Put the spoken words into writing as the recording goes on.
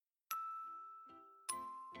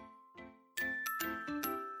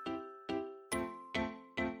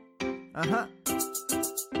I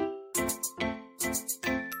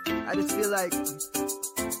just feel like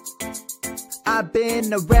I've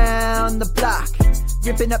been around the block,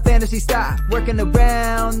 ripping up fantasy stock, working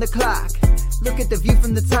around the clock. Look at the view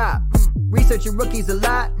from the top. Researching rookies a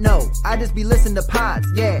lot? No, I just be listening to pods.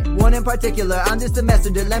 Yeah, one in particular, I'm just a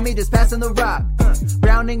messenger. Let me just pass on the rock.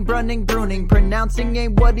 Browning, brunning, pruning, pronouncing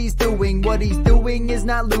ain't what he's doing. What he's doing is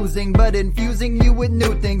not losing, but infusing you with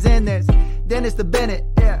new things. And there's Dennis the Bennett,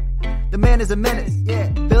 yeah. The man is a menace, yeah.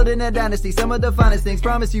 Building a dynasty, some of the finest things.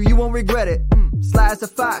 Promise you, you won't regret it. Sly as a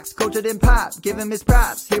fox, cultured in pop. Give him his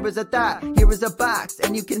props. Here is a thought, here is a box.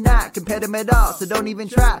 And you cannot compare them at all, so don't even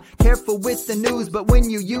try. Careful with the news, but when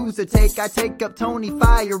you use a take, I take up Tony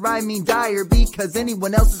Fire. I mean Dyer, because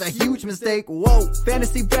anyone else is a huge mistake. Whoa.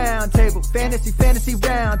 Fantasy round table, fantasy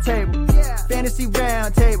round table. Yeah. Fantasy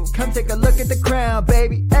round table, come take a look at the crown,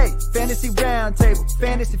 baby. Hey, fantasy round table,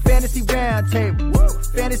 fantasy round table. Woo.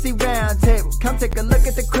 Fantasy round table, come take a look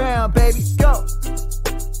at the crown, baby. Go.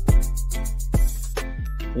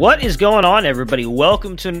 What is going on, everybody?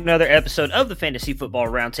 Welcome to another episode of the Fantasy Football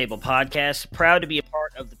Roundtable Podcast. Proud to be a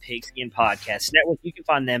part of the Pigskin Podcast Network. You can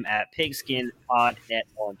find them at PigskinPodNet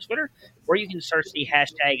on Twitter, or you can search the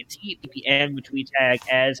hashtag TPPN, which we tag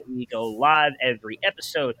as we go live every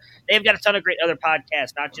episode. They've got a ton of great other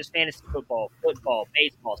podcasts, not just fantasy football,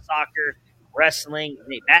 baseball, soccer, wrestling,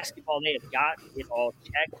 basketball. They have got it all.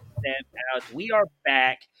 Check them out. We are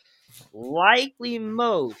back. Likely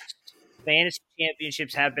most fantasy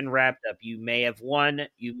championships have been wrapped up. You may have won,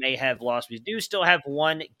 you may have lost. We do still have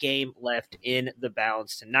one game left in the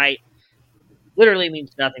balance tonight. Literally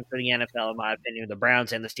means nothing for the NFL, in my opinion, the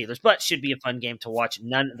Browns and the Steelers, but should be a fun game to watch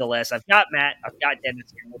nonetheless. I've got Matt, I've got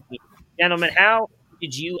Dennis here with me. Gentlemen, how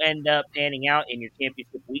did you end up panning out in your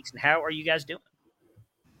championship weeks, and how are you guys doing?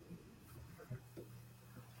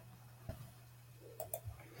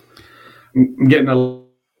 I'm getting a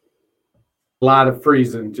lot of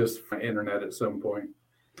freezing just from internet at some point.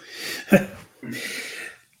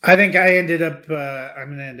 I think I ended up I'm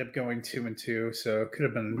going to end up going 2-2, so it could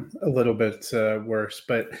have been a little bit worse.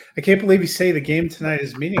 But I can't believe you say the game tonight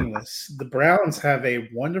is meaningless. The Browns have a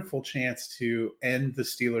wonderful chance to end the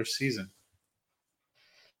Steelers season.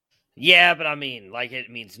 Yeah, but I mean, like,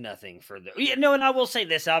 it means nothing for the. Yeah, no, and I will say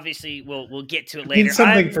this. Obviously, we'll get to it later. It means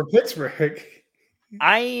something for Pittsburgh.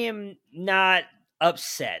 I am not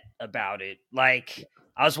upset about it. Like,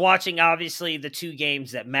 I was watching, obviously, the two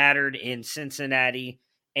games that mattered in Cincinnati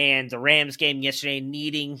and the Rams game yesterday,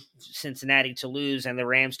 needing Cincinnati to lose and the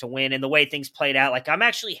Rams to win, and the way things played out. Like, I'm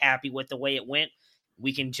actually happy with the way it went.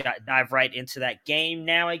 We can dive right into that game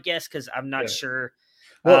now, I guess, because I'm not sure.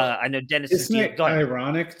 Well, I know Dennis is Isn't it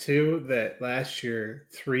ironic, too, that last year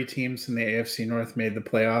 3 teams in the AFC North made the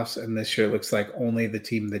playoffs, and this year it looks like only the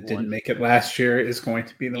team that didn't make it last year is going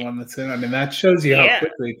to be the one that's in? I mean, that shows you how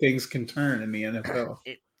quickly things can turn in the NFL.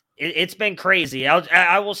 It's been crazy.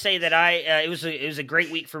 I will say that it was a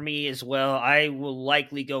great week for me as well. I will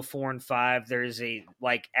likely go 4-5. There's a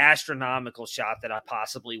astronomical shot that I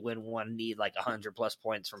possibly win one, need 100+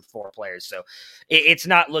 points from 4 players. So it's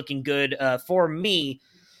not looking good for me.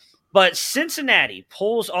 But Cincinnati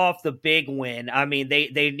pulls off the big win. I mean, they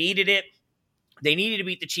needed it. They needed to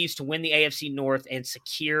beat the Chiefs to win the AFC North and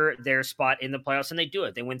secure their spot in the playoffs, and they do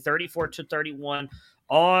it. They win 34-31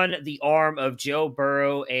 on the arm of Joe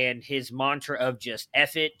Burro and his mantra of just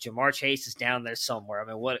F it. Jamar Chase is down there somewhere. I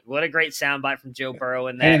mean, what a great soundbite from Joe Burrow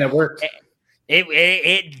in that. And it worked.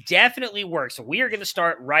 It definitely works. So we are going to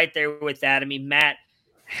start right there with that. I mean, Matt,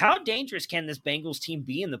 how dangerous can this Bengals team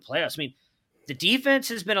be in the playoffs? I mean, the defense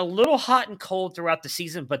has been a little hot and cold throughout the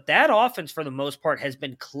season, but that offense, for the most part, has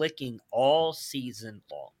been clicking all season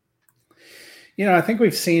long. You know, I think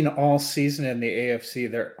we've seen all season in the AFC,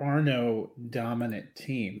 there are no dominant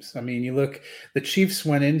teams. I mean, you look, the Chiefs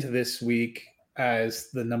went into this week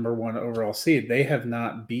as the number 1 overall seed. They have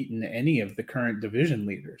not beaten any of the current division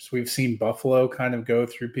leaders. We've seen Buffalo kind of go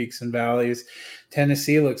through peaks and valleys.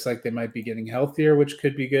 Tennessee looks like they might be getting healthier, which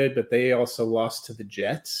could be good, but they also lost to the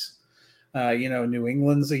Jets. New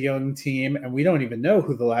England's a young team, and we don't even know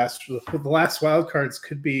who the last wild cards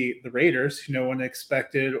could be. The Raiders, who no one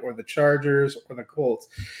expected, or the Chargers, or the Colts.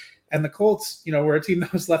 And the Colts, were a team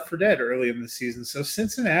that was left for dead early in the season. So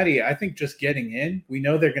Cincinnati, I think, just getting in, we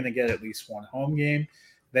know they're going to get at least one home game.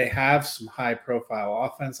 They have some high-profile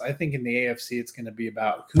offense. I think in the AFC, it's going to be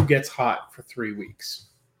about who gets hot for 3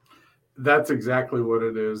 weeks. That's exactly what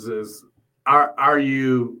it is. Are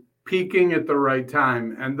you peaking at the right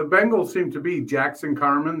time? And the Bengals seem to be. Jackson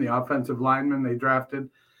Carman, the offensive lineman they drafted,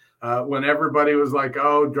 when everybody was like,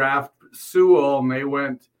 draft Sewell, and they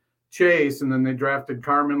went Chase, and then they drafted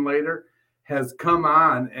Carman later, has come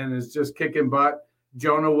on and is just kicking butt.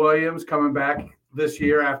 Jonah Williams coming back this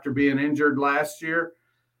year after being injured last year.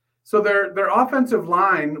 So their offensive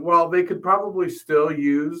line, while they could probably still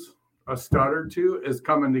use a stud or two, is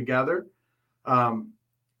coming together.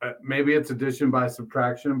 Maybe it's addition by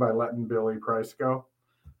subtraction by letting Billy Price go.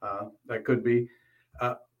 That could be.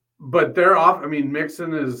 But they're off. I mean,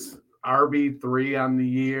 Mixon is RB3 on the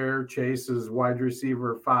year. Chase is wide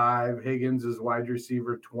receiver 5. Higgins is wide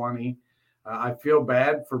receiver 20. I feel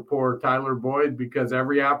bad for poor Tyler Boyd because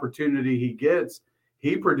every opportunity he gets,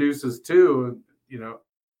 he produces too. You know,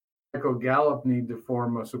 Michael Gallup need to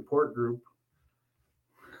form a support group.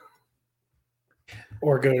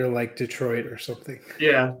 Or go to like Detroit or something.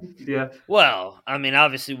 Yeah. Well, I mean,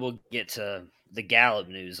 obviously we'll get to the Gallup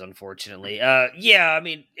news, unfortunately. I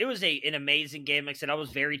mean, it was an amazing game. Like I said, I was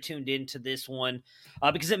very tuned into this one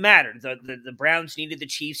because it mattered. The Browns needed the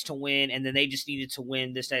Chiefs to win, and then they just needed to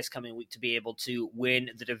win this next coming week to be able to win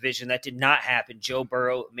the division. That did not happen. Joe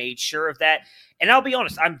Burrow made sure of that. And I'll be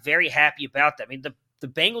honest, I'm very happy about that. I mean, the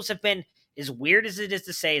Bengals have been, as weird as it is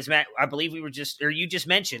to say, as Matt, I believe you just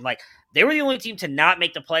mentioned, like, they were the only team to not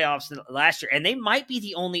make the playoffs last year, and they might be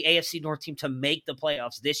the only AFC North team to make the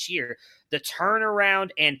playoffs this year. The turnaround,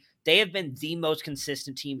 and they have been the most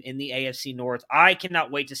consistent team in the AFC North. I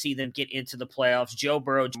cannot wait to see them get into the playoffs. Joe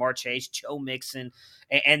Burrow, Jamar Chase, Joe Mixon,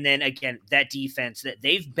 and then again, that defense that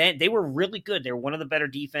they were really good. They were one of the better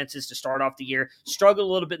defenses to start off the year. Struggled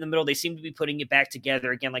a little bit in the middle. They seem to be putting it back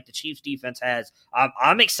together again, like the Chiefs defense has.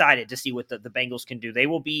 I'm excited to see what the Bengals can do. They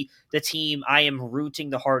will be the team I am rooting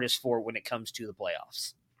the hardest for when it comes to the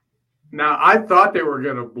playoffs. Now, I thought they were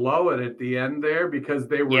going to blow it at the end there because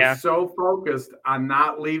they were so focused on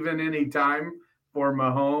not leaving any time for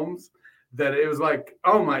Mahomes that it was like,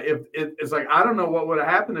 oh my, it's like, I don't know what would have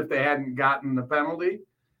happened if they hadn't gotten the penalty.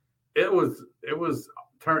 It was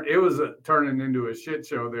turning into a shit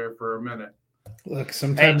show there for a minute. Look,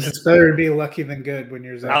 sometimes it's better to be lucky than good when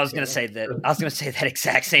you're Zach. I was going to say that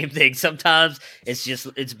exact same thing. Sometimes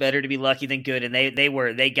it's better to be lucky than good, and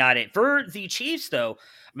they got it. For the Chiefs, though,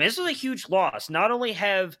 I mean, this was a huge loss. Not only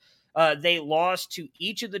have they lost to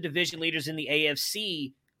each of the division leaders in the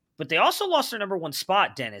AFC, but they also lost their number one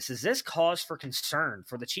spot, Dennis. Is this cause for concern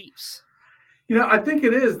for the Chiefs? You know, I think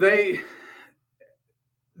it is.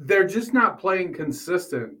 They're just not playing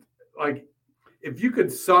consistent. Like, if you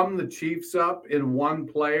could sum the Chiefs up in one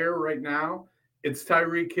player right now, it's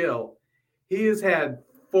Tyreek Hill. He has had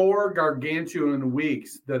 4 gargantuan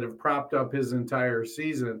weeks that have propped up his entire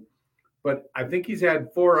season. But I think he's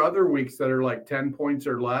had 4 other weeks that are like 10 points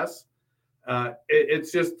or less.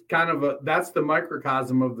 It's just kind of that's the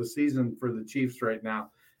microcosm of the season for the Chiefs right now.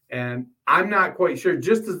 And I'm not quite sure.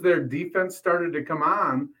 Just as their defense started to come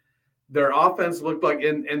on, their offense looked like,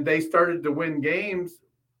 and they started to win games,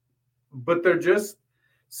 but they're just,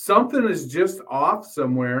 something is just off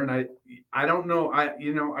somewhere. And I don't know.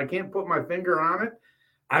 I can't put my finger on it.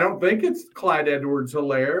 I don't think it's Clyde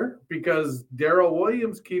Edwards-Helaire because Darrell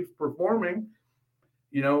Williams keeps performing.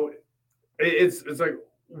 You know, it's like,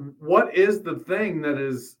 what is the thing that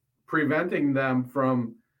is preventing them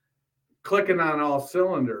from clicking on all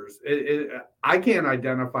cylinders? I can't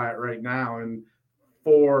identify it right now. And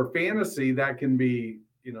for fantasy, that can be,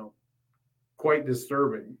 quite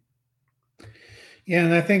disturbing. Yeah,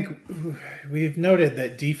 and I think we've noted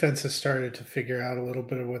that defense has started to figure out a little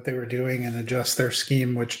bit of what they were doing and adjust their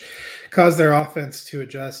scheme, which caused their offense to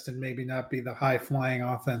adjust and maybe not be the high-flying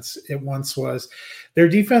offense it once was. Their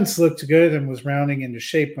defense looked good and was rounding into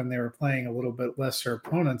shape when they were playing a little bit lesser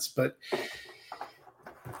opponents, but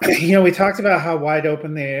we talked about how wide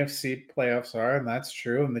open the AFC playoffs are, and that's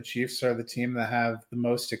true. And the Chiefs are the team that have the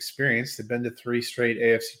most experience. They've been to 3 straight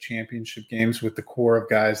AFC championship games with the core of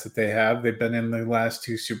guys that they have. They've been in the last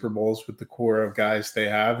 2 Super Bowls with the core of guys they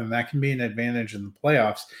have, and that can be an advantage in the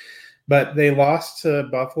playoffs. But they lost to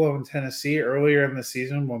Buffalo and Tennessee earlier in the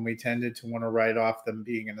season when we tended to want to write off them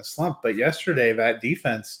being in a slump. But yesterday, that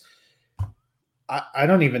defense, I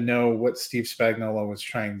don't even know what Steve Spagnuolo was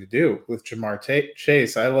trying to do with Jamar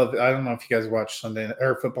Chase. I don't know if you guys watched Sunday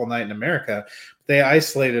or Football Night in America. They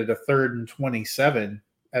isolated a 3rd and 27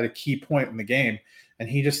 at a key point in the game. And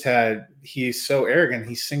he's so arrogant.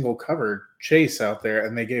 He single covered Chase out there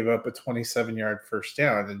and they gave up a 27-yard first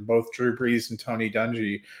down. And both Drew Brees and Tony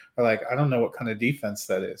Dungy are like, I don't know what kind of defense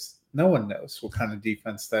that is. No one knows what kind of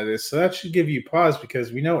defense that is. So that should give you pause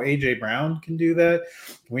because we know A.J. Brown can do that.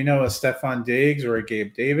 We know a Stephon Diggs or a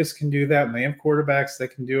Gabe Davis can do that, and they have quarterbacks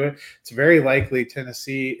that can do it. It's very likely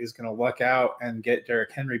Tennessee is going to luck out and get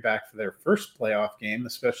Derrick Henry back for their first playoff game,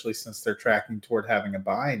 especially since they're tracking toward having a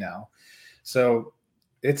bye now. So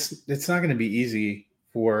it's not going to be easy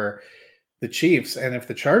for the Chiefs. And if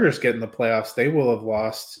the Chargers get in the playoffs, they will have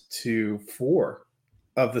lost to 4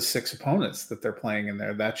 of the 6 opponents that they're playing in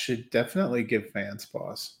there. That should definitely give fans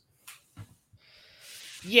pause.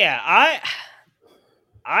 Yeah,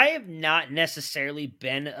 I have not necessarily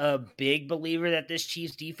been a big believer that this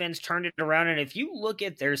Chiefs defense turned it around. And if you look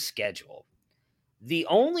at their schedule, the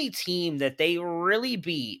only team that they really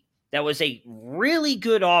beat that was a really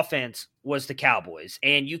good offense was the Cowboys.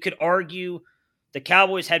 And you could argue the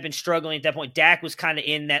Cowboys had been struggling at that point. Dak was kind of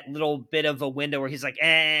in that little bit of a window where he's like,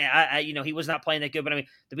 he was not playing that good. But I mean,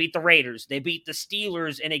 they beat the Raiders. They beat the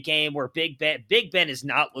Steelers in a game where Big Ben has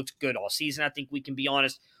not looked good all season. I think we can be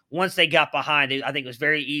honest. Once they got behind, I think it was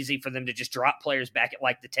very easy for them to just drop players back at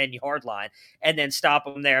like the 10-yard line and then stop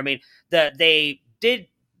them there. I mean, they did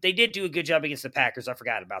do a good job against the Packers. I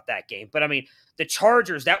forgot about that game. But I mean, the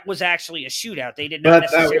Chargers, that was actually a shootout. They did not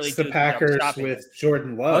necessarily do the Packers with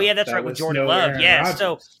Jordan Love. Oh, yeah, that's right, with Jordan Love. Yeah, Rodgers.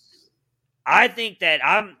 So I think that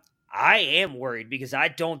I am worried because I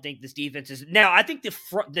don't think this defense is – now, I think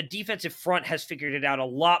the defensive front has figured it out a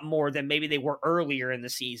lot more than maybe they were earlier in the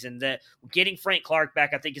season. Getting Frank Clark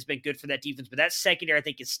back, I think, has been good for that defense, but that secondary, I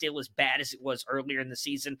think, is still as bad as it was earlier in the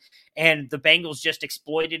season, and the Bengals just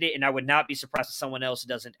exploited it, and I would not be surprised if someone else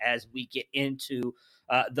doesn't as we get into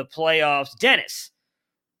the playoffs. Dennis,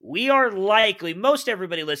 we are likely – most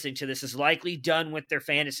everybody listening to this is likely done with their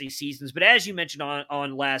fantasy seasons, but as you mentioned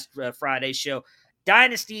on last Friday's show –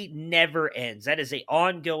 Dynasty never ends. That is an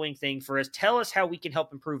ongoing thing for us. Tell us how we can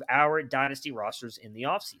help improve our Dynasty rosters in the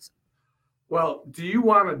offseason. Well, do you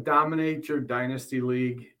want to dominate your Dynasty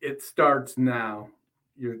league? It starts now.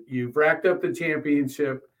 You've racked up the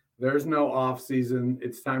championship. There's no offseason.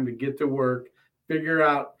 It's time to get to work, figure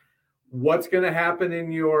out what's going to happen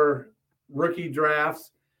in your rookie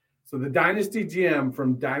drafts. So the Dynasty GM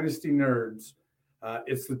from Dynasty Nerds,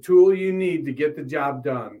 it's the tool you need to get the job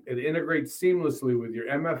done. It integrates seamlessly with your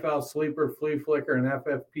MFL, Sleeper, Flea Flicker, and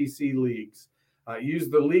FFPC leagues. Use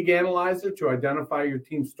the League Analyzer to identify your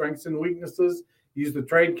team's strengths and weaknesses. Use the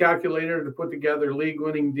Trade Calculator to put together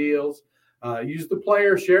league-winning deals. Use the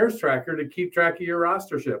Player Shares Tracker to keep track of your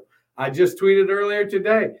rostership. I just tweeted earlier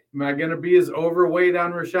today, am I going to be as overweight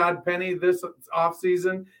on Rashad Penny this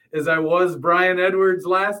offseason as I was Brian Edwards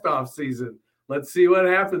last offseason? Let's see what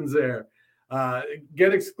happens there.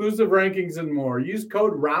 Get exclusive rankings and more. Use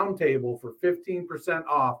code ROUNDTABLE for 15%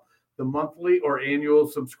 off the monthly or annual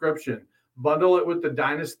subscription. Bundle it with the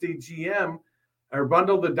Dynasty GM, or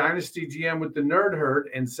bundle the Dynasty GM with the Nerd Herd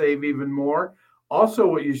and save even more. Also,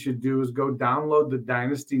 what you should do is go download the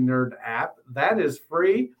Dynasty Nerd app. That is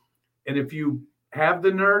free. And if you have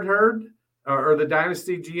the Nerd Herd or the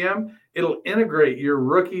Dynasty GM, it'll integrate your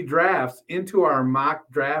rookie drafts into our mock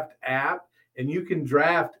draft app, and you can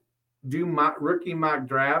do rookie mock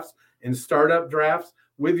drafts and startup drafts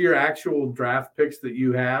with your actual draft picks that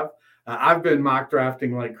you have. I've been mock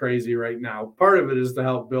drafting like crazy right now. Part of it is to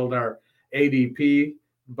help build our ADP,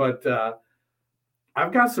 but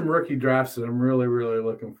I've got some rookie drafts that I'm really, really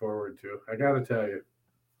looking forward to. I got to tell you.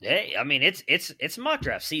 Hey, I mean, it's mock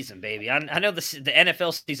draft season, baby. I know the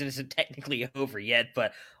NFL season isn't technically over yet,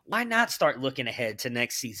 but why not start looking ahead to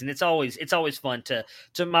next season? It's always fun to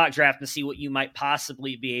mock draft and see what you might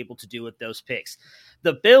possibly be able to do with those picks.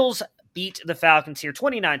 The Bills beat the Falcons here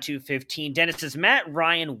 29-15. Dennis, is Matt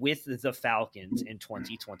Ryan with the Falcons in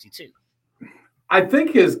 2022? I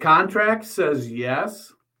think his contract says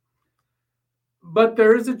yes, but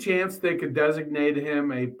there is a chance they could designate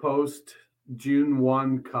him a post-June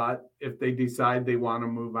 1 cut if they decide they want to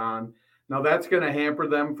move on. Now, that's going to hamper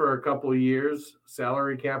them for a couple of years,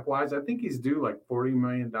 salary cap-wise. I think he's due like $40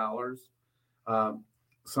 million,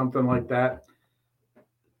 something like that.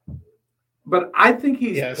 But I think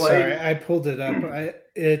he's played. Sorry, I pulled it up.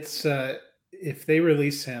 It's if they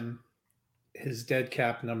release him, his dead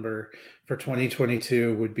cap number for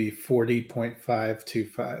 2022 would be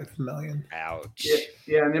 $40.525 million. Ouch.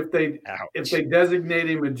 Yeah, and if they designate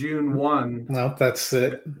him a June 1, well, that's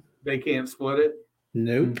it. They can't split it.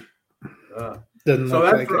 Nope. Doesn't so look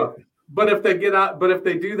that's like rough. It. But if they get out, but if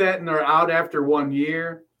they do that and they're out after 1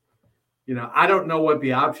 year, I don't know what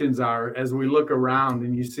the options are as we look around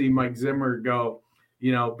and you see Mike Zimmer go,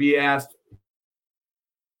 be asked.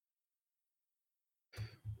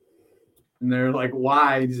 And they're like,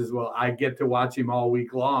 why? He says, well, I get to watch him all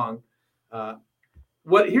week long.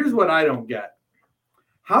 Here's what I don't get.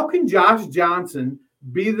 How can Josh Johnson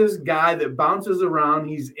be this guy that bounces around?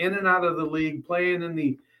 He's in and out of the league, playing in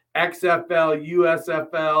the XFL,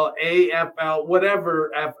 USFL, AFL,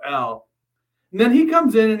 whatever FL. And then he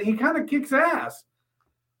comes in and he kind of kicks ass.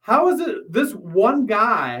 How is it this one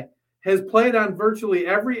guy has played on virtually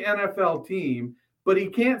every NFL team, but he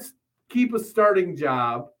can't keep a starting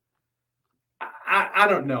job. I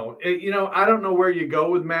don't know. I don't know where you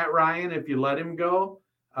go with Matt Ryan if you let him go.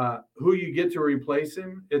 Who you get to replace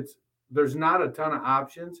him? There's not a ton of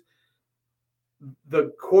options.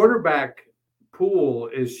 The quarterback pool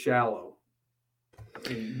is shallow. I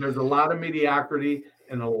mean, there's a lot of mediocrity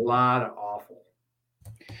and a lot of awful.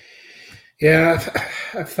 Yeah,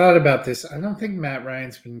 I've thought about this. I don't think Matt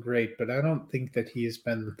Ryan's been great, but I don't think that he's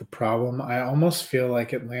been the problem. I almost feel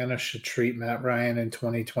like Atlanta should treat Matt Ryan in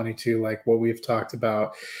 2022 like what we've talked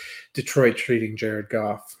about Detroit treating Jared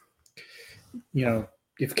Goff.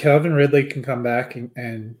 If Calvin Ridley can come back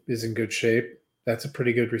and is in good shape, that's a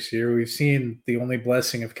pretty good receiver. We've seen the only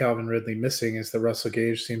blessing of Calvin Ridley missing is that Russell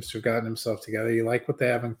Gage seems to have gotten himself together. You like what they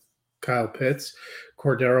have in Kyle Pitts.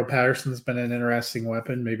 Cordero Patterson's been an interesting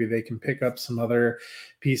weapon. Maybe they can pick up some other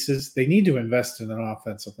pieces. They need to invest in an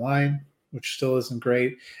offensive line, which still isn't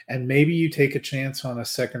great. And maybe you take a chance on a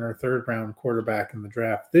second or third round quarterback in the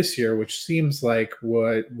draft this year, which seems like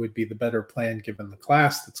what would be the better plan given the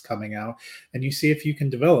class that's coming out. And you see if you can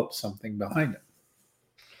develop something behind it.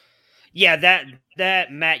 Yeah,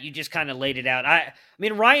 that Matt, you just kind of laid it out. I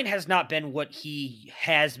mean, Ryan has not been what he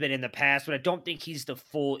has been in the past, but I don't think he's the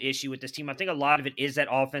full issue with this team. I think a lot of it is that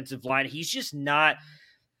offensive line. He's just not.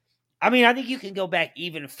 I mean, I think you can go back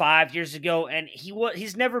even 5 years ago, and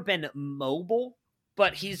he's never been mobile,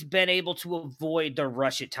 but he's been able to avoid the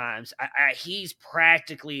rush at times. He's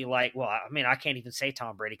practically like, well, I mean, I can't even say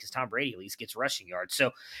Tom Brady because Tom Brady at least gets rushing yards. So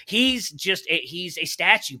he's a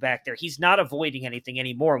statue back there. He's not avoiding anything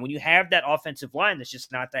anymore. When you have that offensive line that's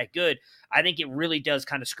just not that good, I think it really does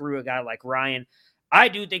kind of screw a guy like Ryan. I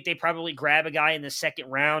do think they probably grab a guy in the second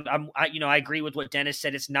round. I agree with what Dennis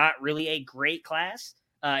said. It's not really a great class.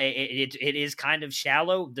 It is kind of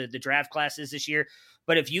shallow, the draft classes this year.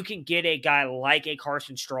 But if you can get a guy like a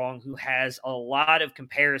Carson Strong who has a lot of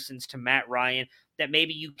comparisons to Matt Ryan, that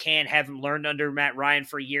maybe you can have him learn under Matt Ryan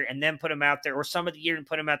for a year and then put him out there, or some of the year and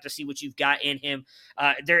put him out to see what you've got in him.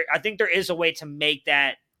 I think there is a way to make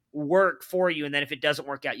that work for you. And then if it doesn't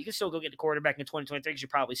work out, you can still go get the quarterback in 2023 because you're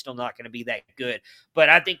probably still not going to be that good. But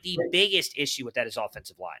I think the biggest issue with that is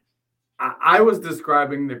offensive line. I was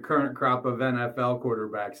describing the current crop of NFL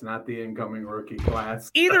quarterbacks, not the incoming rookie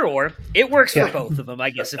class. Either or. It works for both of them,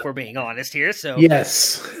 I guess, if we're being honest here. So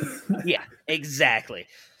yes. Yeah, exactly.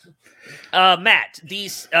 Matt,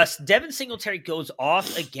 Devin Singletary goes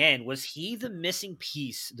off again. Was he the missing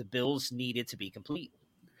piece the Bills needed to be complete?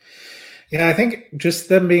 Yeah, I think just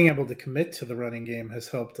them being able to commit to the running game has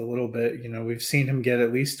helped a little bit. We've seen him get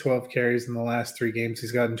at least 12 carries in the last 3 games.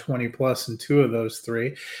 He's gotten 20 plus in 2 of those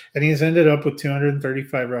 3, and he's ended up with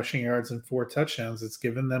 235 rushing yards and 4 touchdowns. It's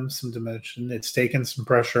given them some dimension. It's taken some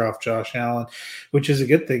pressure off Josh Allen, which is a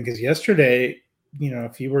good thing because yesterday,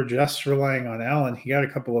 if you were just relying on Allen, he got a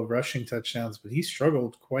couple of rushing touchdowns, but he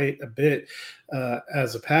struggled quite a bit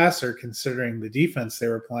as a passer considering the defense they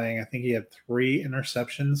were playing. I think he had 3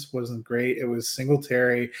 interceptions, wasn't great. It was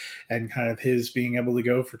Singletary and kind of his being able to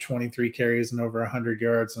go for 23 carries and over 100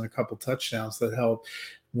 yards and a couple touchdowns that helped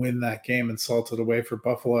win that game and salted away for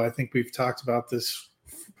Buffalo. I think we've talked about this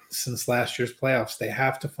since last year's playoffs. They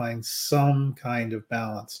have to find some kind of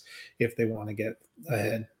balance if they want to get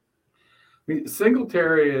ahead. I mean,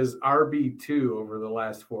 Singletary is RB2 over the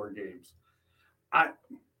last 4 games.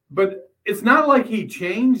 But it's not like he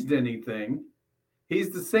changed anything. He's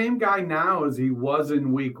the same guy now as he was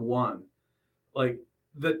in week 1. Like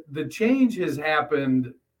the change has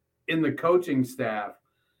happened in the coaching staff.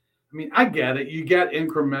 I mean, I get it. You get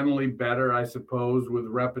incrementally better, I suppose, with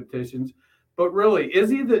repetitions. But really, is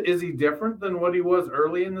he different than what he was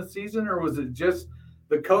early in the season, or was it just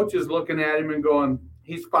the coaches looking at him and going,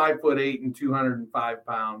 he's 5'8" and 205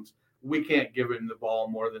 pounds. We can't give him the ball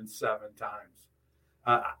more than 7 times.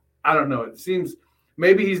 I don't know. It seems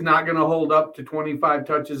maybe he's not going to hold up to 25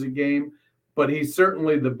 touches a game, but he's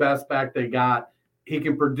certainly the best back they got. He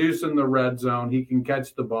can produce in the red zone. He can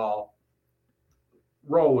catch the ball.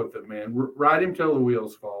 Roll with it, man. Ride him till the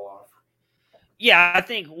wheels fall off. Yeah, I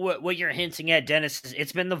think what you're hinting at, Dennis, is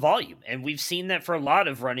it's been the volume. And we've seen that for a lot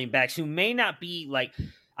of running backs who may not be like –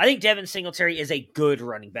 I think Devin Singletary is a good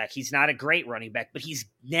running back. He's not a great running back, but he's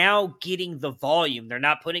now getting the volume. They're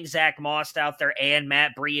not putting Zach Moss out there and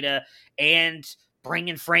Matt Breida and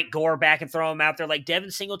bringing Frank Gore back and throw him out there. Like, Devin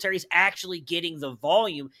Singletary's actually getting the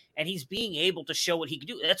volume, and he's being able to show what he can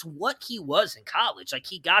do. That's what he was in college. Like,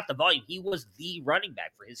 he got the volume. He was the running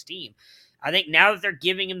back for his team. I think now that they're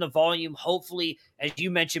giving him the volume, hopefully, as you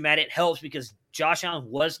mentioned, Matt, it helps because Josh Allen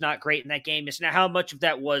was not great in that game. It's not how much of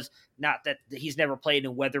that was not that he's never played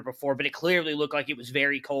in weather before, but it clearly looked like it was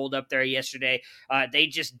very cold up there yesterday.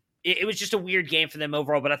 It was just a weird game for them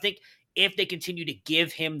overall. But I think if they continue to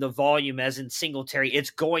give him the volume as in Singletary, it's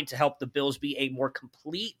going to help the Bills be a more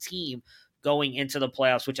complete team going into the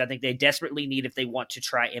playoffs, which I think they desperately need if they want to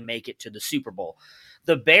try and make it to the Super Bowl.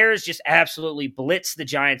 The Bears just absolutely blitzed the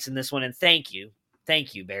Giants in this one, and thank you.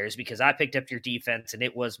 Thank you, Bears, because I picked up your defense, and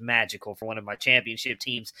it was magical for one of my championship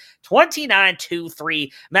teams.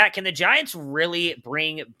 29-3. Matt, can the Giants really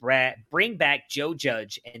bring back Joe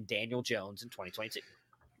Judge and Daniel Jones in 2022?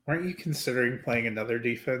 Weren't you considering playing another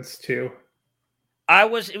defense too? It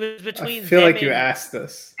was between. I feel like you asked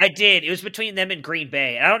this. I did. It was between them and Green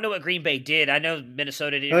Bay. I don't know what Green Bay did. I know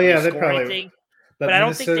Minnesota didn't really score anything. But I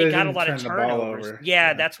don't think they got a lot of turnovers.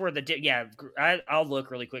 Yeah, that's where I'll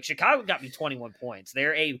look really quick. Chicago got me 21 points.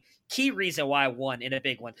 They're a key reason why I won in a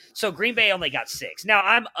big one. So Green Bay only got 6. Now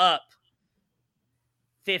I'm up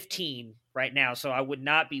 15 right now, so I would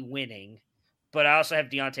not be winning. But I also have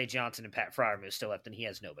Deontay Johnson and Pat Freiermuth still left, and he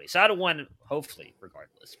has nobody. So I'd have won, hopefully,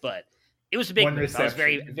 regardless. But it was a big move. I was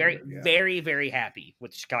very, very, very, very happy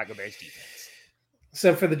with the Chicago Bears defense.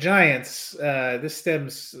 So for the Giants, this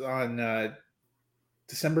stems on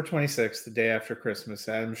December 26th, the day after Christmas.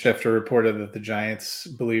 Adam Schefter reported that the Giants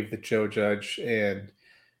believe that Joe Judge and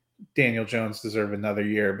Daniel Jones deserve another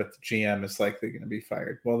year, but the GM is likely going to be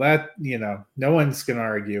fired. Well, that, no one's going to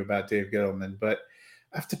argue about Dave Gettleman, but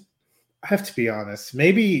I have to be honest.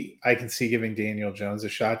 Maybe I can see giving Daniel Jones a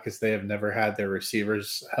shot because they have never had their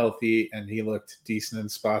receivers healthy, and he looked decent in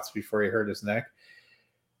spots before he hurt his neck.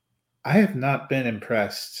 I have not been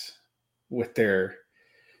impressed with their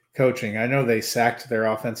coaching. I know they sacked their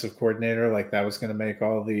offensive coordinator, like that was going to make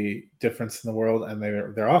all the difference in the world, and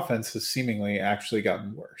their offense has seemingly actually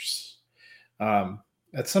gotten worse.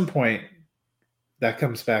 At some point, that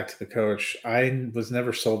comes back to the coach. I was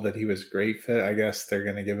never sold that he was a great fit. I guess they're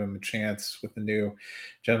going to give him a chance with the new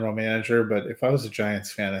general manager, but if I was a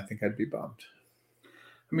Giants fan, I think I'd be bummed.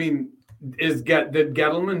 I mean, did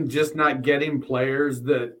Gettleman just not getting players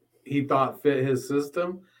that he thought fit his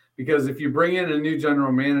system? Because if you bring in a new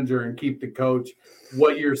general manager and keep the coach,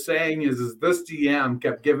 what you're saying is this GM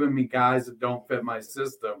kept giving me guys that don't fit my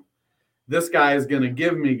system. This guy is going to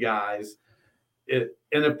give me guys. And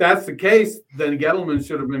if that's the case, then Gettleman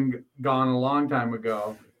should have been gone a long time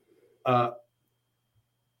ago.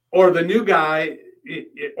 Or the new guy,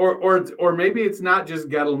 or maybe it's not just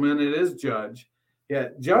Gettleman, it is Judge. Yeah,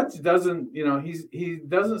 Judge doesn't, he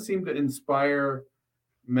doesn't seem to inspire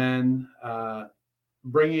men.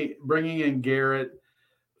 Bringing in Garrett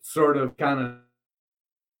sort of kind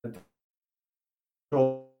of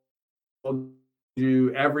told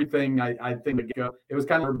you everything I think it was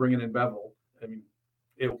kind of bringing in Bevel. I mean,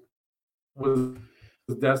 it was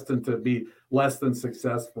destined to be less than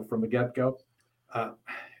successful from the get-go.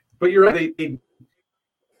 But you're right.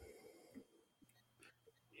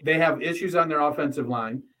 They have issues on their offensive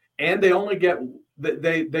line, and they only get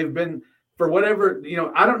they've been. For whatever,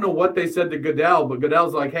 I don't know what they said to Goodell, but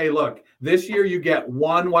Goodell's like, hey, look, this year you get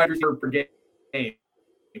one wide receiver per game,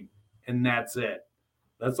 and that's it.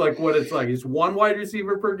 That's like what it's like. It's one wide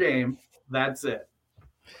receiver per game. That's it.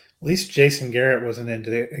 At least Jason Garrett wasn't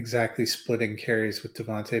into exactly splitting carries with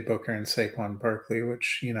Devontae Booker and Saquon Barkley,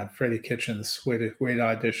 which, Freddie Kitchens way to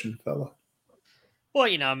audition fellow. Well,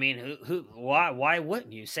 why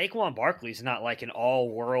wouldn't you? Saquon Barkley's not like an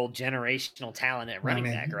all-world generational talent at running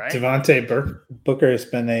back, right? Devontae Booker has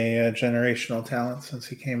been a generational talent since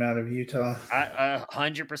he came out of Utah. I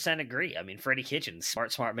 100% agree. I mean, Freddie Kitchens,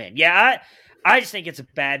 smart man. Yeah, I just think it's a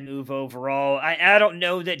bad move overall. I don't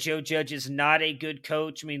know that Joe Judge is not a good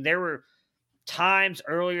coach. I mean, there were times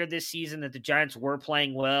earlier this season that the Giants were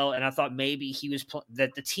playing well, and I thought maybe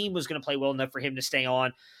that the team was going to play well enough for him to stay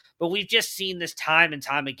on. But we've just seen this time and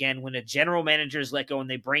time again when a general manager is let go and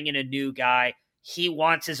they bring in a new guy, he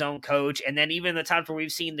wants his own coach. And then even the times where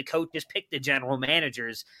we've seen the coaches pick the general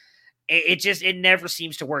managers, it never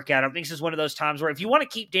seems to work out. I think this is one of those times where if you want to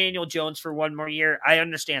keep Daniel Jones for one more year, I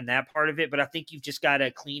understand that part of it, but I think you've just got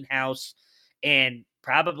to clean house and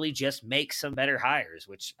probably just make some better hires,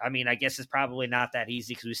 which, I mean, I guess is probably not that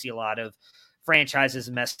easy because we see a lot of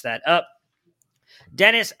franchises mess that up.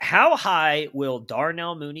 Dennis, how high will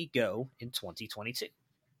Darnell Mooney go in 2022?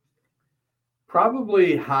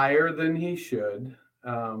 Probably higher than he should.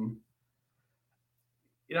 I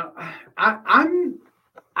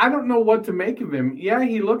don't know what to make of him. Yeah,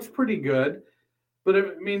 he looks pretty good, but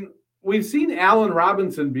I mean, we've seen Allen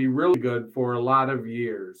Robinson be really good for a lot of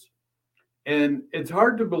years, and it's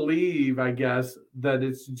hard to believe, I guess, that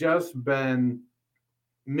it's just been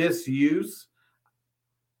misuse.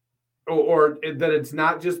 Or that it's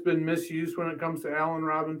not just been misused when it comes to Allen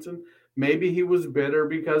Robinson. Maybe he was bitter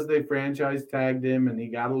because they franchise tagged him and he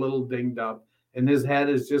got a little dinged up and his head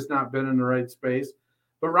has just not been in the right space.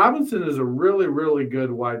 But Robinson is a really, really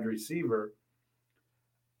good wide receiver.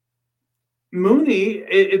 Mooney,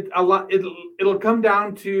 it'll come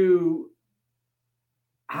down to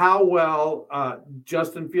how well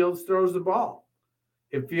Justin Fields throws the ball.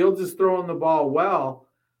 If Fields is throwing the ball well,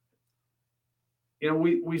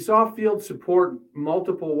 we saw Fields support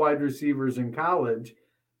multiple wide receivers in college.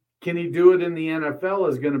 Can he do it in the NFL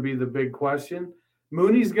is going to be the big question.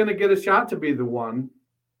 Mooney's going to get a shot to be the one.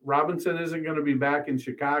 Robinson isn't going to be back in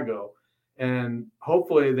Chicago. And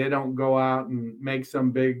hopefully they don't go out and make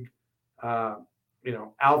some big,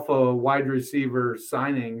 alpha wide receiver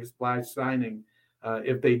splash signing.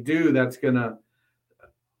 If they do, I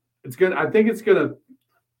think it's going to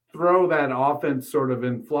throw that offense sort of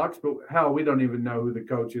in flux. But hell, we don't even know who the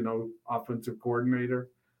coach, offensive coordinator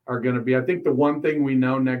are going to be. I think the one thing we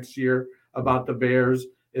know next year about the Bears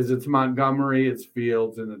is it's Montgomery, it's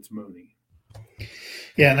Fields, and it's Mooney.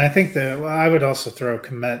 Yeah, and I think I would also throw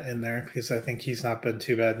Kmet in there because I think he's not been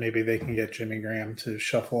too bad. Maybe they can get Jimmy Graham to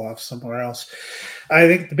shuffle off somewhere else. I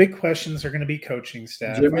think the big questions are going to be coaching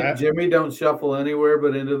staff. Jimmy don't shuffle anywhere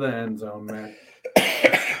but into the end zone, man.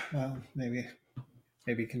 Well, maybe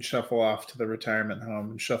he can shuffle off to the retirement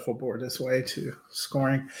home and shuffleboard his way to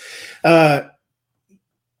scoring.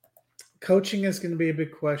 Coaching is going to be a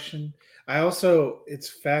big question. It's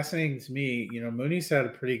fascinating to me, Mooney's had a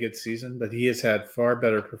pretty good season, but he has had far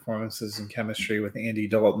better performances in chemistry with Andy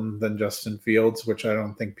Dalton than Justin Fields, which I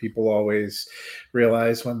don't think people always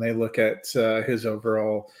realize when they look at his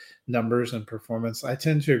overall numbers and performance. I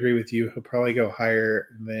tend to agree with you. He'll probably go higher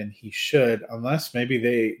than he should, unless maybe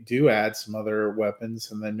they do add some other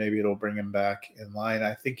weapons, and then maybe it'll bring him back in line.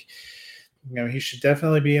 I think he should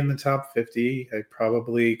definitely be in the top 50. I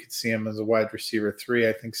probably could see him as a wide receiver 3.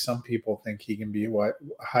 I think some people think he can be a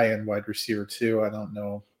high-end wide receiver 2. I don't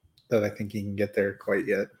know that I think he can get there quite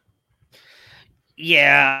yet.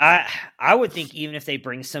 Yeah, I would think even if they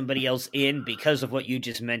bring somebody else in because of what you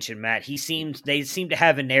just mentioned, Matt, they seem to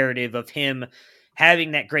have a narrative of him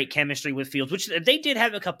having that great chemistry with Fields, which they did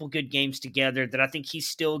have a couple good games together, that I think he's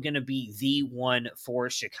still going to be the one for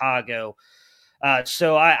Chicago.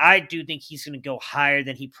 So I do think he's going to go higher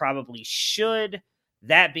than he probably should.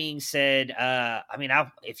 That being said,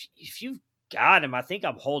 if you've got him, I think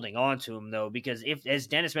I'm holding on to him, though, because as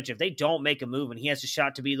Dennis mentioned, if they don't make a move and he has a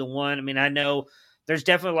shot to be the one, I know there's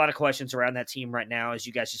definitely a lot of questions around that team right now, as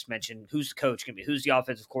you guys just mentioned. Who's the coach going to be? Who's the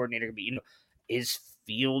offensive coordinator going to be? Is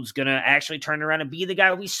Fields going to actually turn around and be the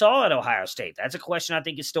guy we saw at Ohio State? That's a question I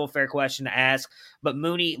think is still a fair question to ask. But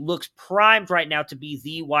Mooney looks primed right now to be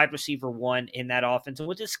the wide receiver 1 in that offense. And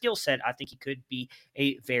with his skill set, I think he could be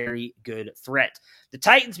a very good threat. The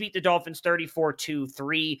Titans beat the Dolphins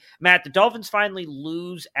 34-3. Matt, the Dolphins finally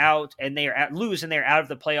lose and they're out of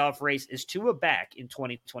the playoff race. Is Tua back in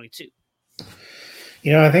 2022?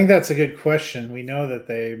 I think that's a good question. We know that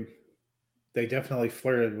they definitely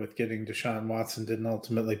flirted with getting Deshaun Watson, didn't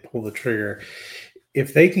ultimately pull the trigger.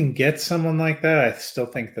 If they can get someone like that, I still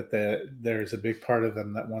think that there's a big part of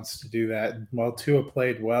them that wants to do that. While Tua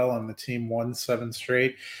played well and the team won 7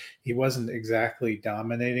 straight, he wasn't exactly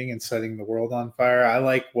dominating and setting the world on fire. I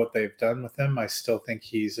like what they've done with him. I still think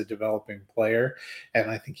he's a developing player, and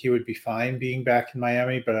I think he would be fine being back in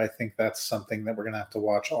Miami, but I think that's something that we're going to have to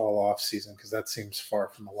watch all off season because that seems far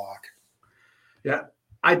from a lock. Yeah.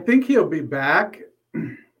 I think he'll be back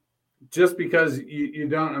just because you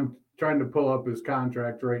don't. I'm trying to pull up his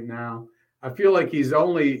contract right now. I feel like he's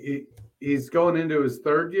going into his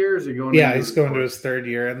 3rd year. Is he going? Yeah, he's going to his 3rd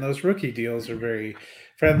year, and those rookie deals are very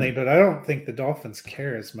friendly. But I don't think the Dolphins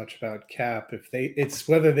care as much about cap. It's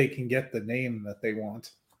whether they can get the name that they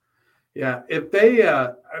want. Yeah, if they,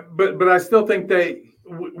 but I still think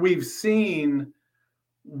we've seen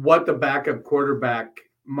what the backup quarterback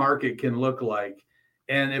market can look like.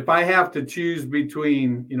 And if I have to choose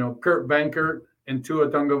between, Kurt Benkert and Tua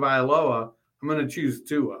Tagovailoa, I'm going to choose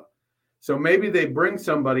Tua. So maybe they bring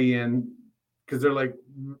somebody in because they're like,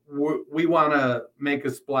 we want to make a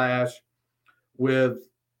splash with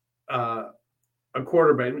a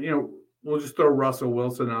quarterback. We'll just throw Russell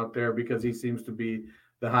Wilson out there because he seems to be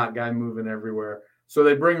the hot guy moving everywhere. So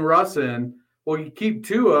they bring Russ in. Well, you keep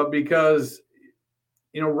Tua because,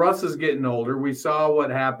 Russ is getting older. We saw what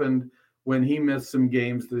happened when he missed some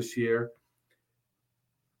games this year.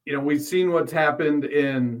 We've seen what's happened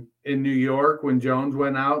in New York when Jones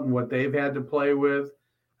went out and what they've had to play with.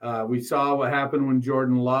 We saw what happened when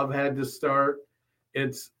Jordan Love had to start.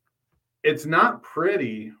 It's not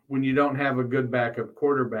pretty when you don't have a good backup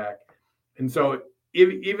quarterback. And so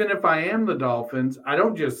even if I am the Dolphins, I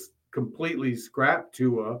don't just completely scrap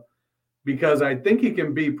Tua. because I think he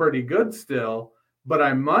can be pretty good still, but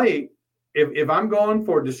I might, if I'm going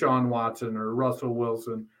for Deshaun Watson or Russell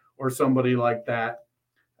Wilson or somebody like that,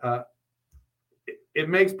 it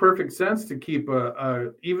makes perfect sense to keep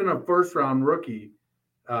even a first-round rookie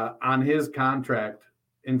on his contract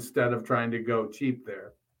instead of trying to go cheap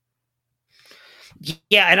there.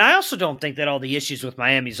 Yeah, and I also don't think that all the issues with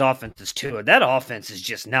Miami's offense is Tua. That offense is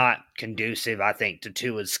just not conducive, I think, to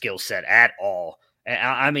Tua's skill set at all.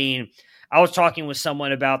 I mean, I was talking with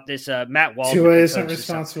someone about this. Matt Waldman. Tua isn't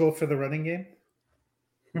responsible for the running game?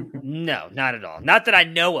 No, not at all. Not that I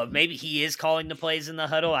know of. Maybe he is calling the plays in the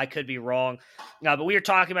huddle. I could be wrong. But we were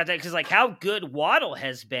talking about that because, like, how good Waddle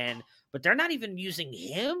has been, but they're not even using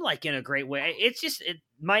him, like, in a great way. It's just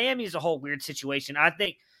Miami is a whole weird situation. I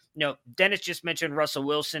think, Dennis just mentioned Russell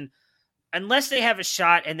Wilson. Unless they have a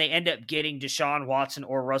shot and they end up getting Deshaun Watson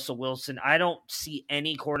or Russell Wilson, I don't see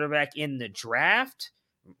any quarterback in the draft.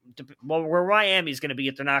 Well, where Miami is going to be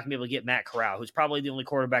if they're not going to be able to get Matt Corral, who's probably the only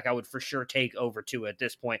quarterback I would for sure take over Tua at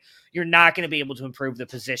this point. You're not going to be able to improve the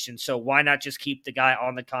position, so why not just keep the guy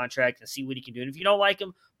on the contract and see what he can do? And if you don't like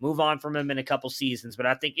him, move on from him in a couple seasons. But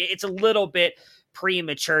I think it's a little bit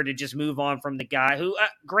premature to just move on from the guy who,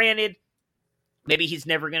 granted, maybe he's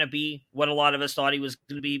never going to be what a lot of us thought he was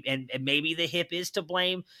going to be, and maybe the hip is to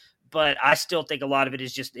blame, but I still think a lot of it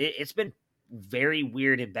is just it's been very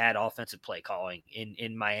weird and bad offensive play calling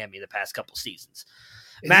in Miami the past couple seasons.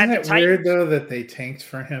 Isn't it weird, though, that they tanked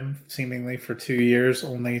for him seemingly for 2 years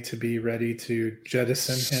only to be ready to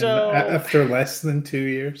jettison him after less than 2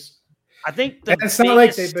 years? I think it's not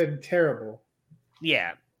like they've been terrible.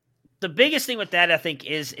 Yeah. The biggest thing with that, I think,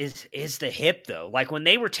 is the hip, though. Like, when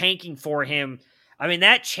they were tanking for him, I mean,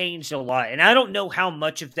 that changed a lot. And I don't know how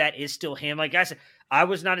much of that is still him. Like I said, I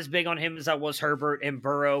was not as big on him as I was Herbert and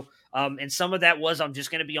Burrow. And some of that was, I'm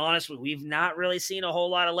just going to be honest, we've not really seen a whole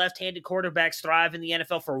lot of left-handed quarterbacks thrive in the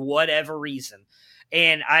NFL for whatever reason.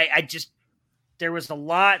 And I just, there was a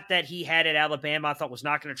lot that he had at Alabama I thought was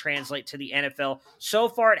not going to translate to the NFL. So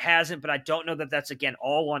far it hasn't, but I don't know that that's, again,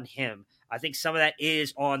 all on him. I think some of that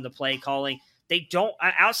is on the play calling. They don't,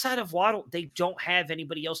 outside of Waddle, they don't have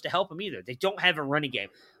anybody else to help him either. They don't have a running game.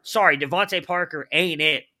 Sorry, Devontae Parker ain't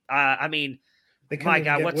it. I mean, they couldn't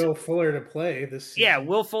even get Will Fuller to play this season. Yeah,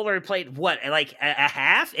 Will Fuller played what, like a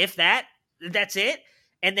half, if that? That's it.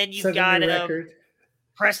 And then you've got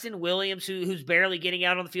Preston Williams, who's barely getting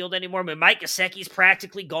out on the field anymore. But Mike Gesicki's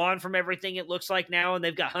practically gone from everything it looks like now, and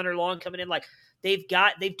they've got Hunter Long coming in. Like they've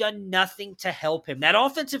done nothing to help him. That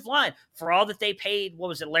offensive line, for all that they paid, what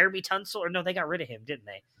was it, Laramie Tunsil? Or no, they got rid of him, didn't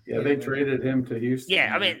they? Yeah, they traded him to Houston.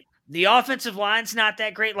 Yeah, I mean, the offensive line's not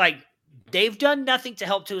that great. Like, they've done nothing to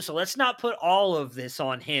help Tua, so let's not put all of this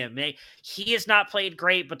on him. He has not played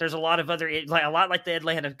great, but there's a lot of other, like a lot like the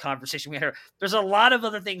Atlanta conversation we had. There's a lot of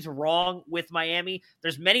other things wrong with Miami.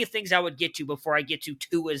 There's many things I would get to before I get to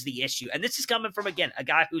Tua as the issue. And this is coming from, again, a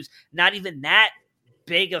guy who's not even that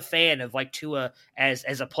big a fan of like Tua as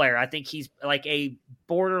a player. I think he's like a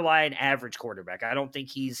borderline average quarterback. I don't think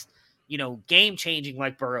he's, game-changing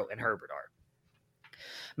like Burrow and Herbert are.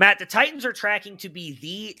 Matt, the Titans are tracking to be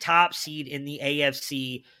the top seed in the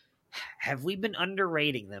AFC. Have we been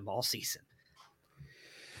underrating them all season?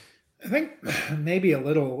 I think maybe a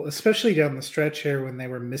little, especially down the stretch here when they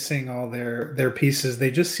were missing all their pieces. They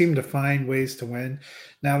just seem to find ways to win.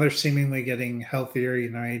 Now they're seemingly getting healthier.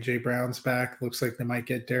 AJ Brown's back. Looks like they might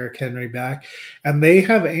get Derrick Henry back. And they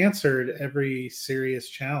have answered every serious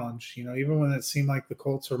challenge. Even when it seemed like the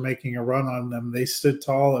Colts were making a run on them, they stood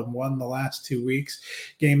tall and won the last 2 weeks.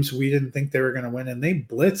 Games we didn't think they were going to win. And they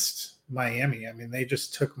blitzed Miami. I mean, they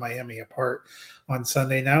just took Miami apart on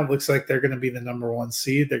Sunday. Now it looks like they're going to be the number 1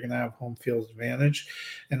 seed. They're going to have home field advantage.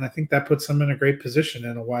 And I think that puts them in a great position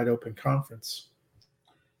in a wide open conference.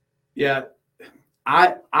 Yeah.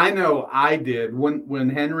 I know I did when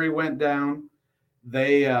Henry went down,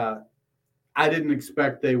 I didn't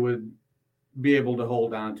expect they would be able to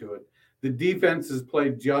hold on to it. The defense has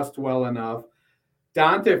played just well enough.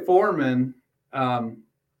 Dante Foreman,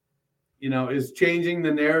 is changing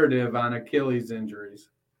the narrative on Achilles injuries.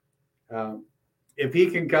 If he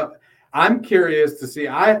can come, I'm curious to see.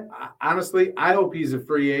 I honestly hope he's a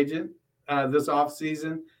free agent this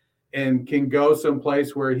offseason and can go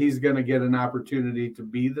someplace where he's going to get an opportunity to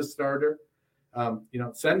be the starter.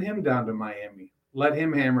 Send him down to Miami. Let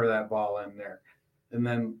him hammer that ball in there. And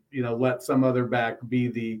then, let some other back be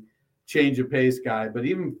the change of pace guy. But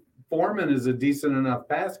even Foreman is a decent enough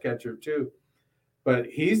pass catcher too. But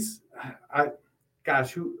I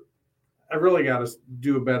really got to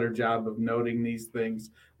do a better job of noting these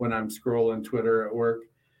things when I'm scrolling Twitter at work.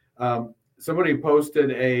 Somebody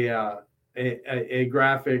posted a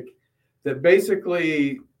graphic that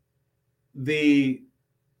basically in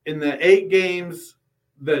the 8 games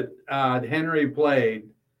that Henry played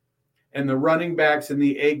and the running backs in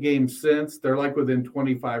the 8 games since, they're like within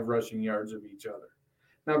 25 rushing yards of each other.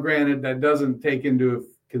 Now, granted, that doesn't take into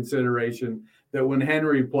consideration that when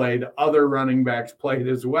Henry played, other running backs played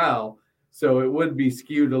as well. So it would be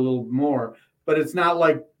skewed a little more. But it's not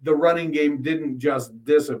like the running game didn't just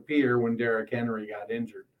disappear when Derrick Henry got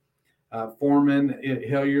injured. Foreman,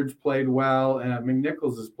 Hilliard's played well, and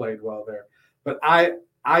McNichols has played well there. But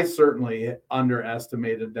I certainly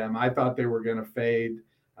underestimated them. I thought they were going to fade.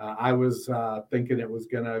 I was thinking it was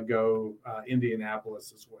going to go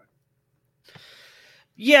Indianapolis as well.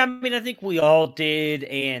 Yeah, I mean, I think we all did,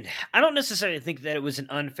 and I don't necessarily think that it was an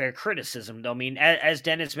unfair criticism, though. I mean, as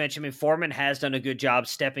Dennis mentioned, I mean, Foreman has done a good job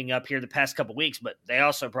stepping up here the past couple weeks, but they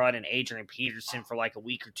also brought in Adrian Peterson for like a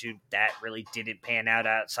week or two. That really didn't pan out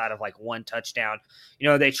outside of like one touchdown. You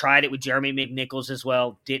know, they tried it with Jeremy McNichols as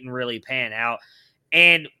well, didn't really pan out.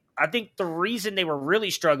 And I think the reason they were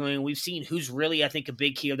really struggling, and we've seen who's really, I think, a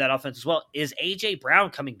big key of that offense as well, is A.J.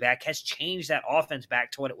 Brown coming back has changed that offense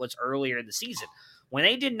back to what it was earlier in the season. When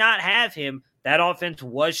they did not have him, that offense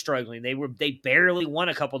was struggling. They barely won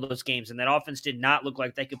a couple of those games, and that offense did not look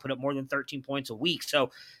like they could put up more than 13 points a week. So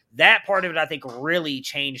that part of it, I think, really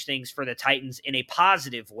changed things for the Titans in a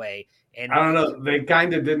positive way. And I don't know. They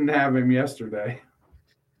kind of didn't have him yesterday.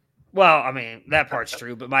 Well, I mean, that part's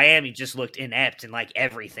true, but Miami just looked inept in like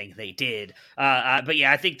everything they did. But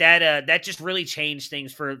yeah, I think that just really changed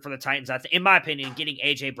things for the Titans. In my opinion, getting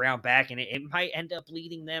A.J. Brown back, and it might end up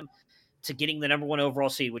leading them to getting the number 1 overall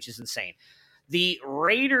seed, which is insane. The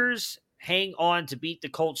Raiders hang on to beat the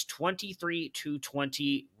Colts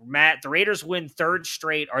 23-20. Matt, the Raiders win 3rd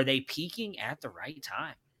straight. Are they peaking at the right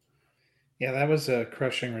time? Yeah, that was a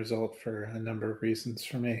crushing result for a number of reasons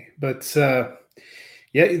for me. But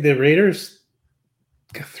yeah, the Raiders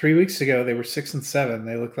 3 weeks ago, they were 6-7.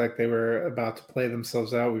 They looked like they were about to play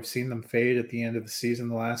themselves out. We've seen them fade at the end of the season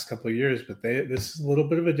the last couple of years, but this is a little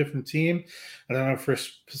bit of a different team. I don't know if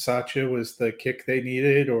Pisaccia was the kick they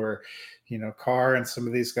needed, or Carr and some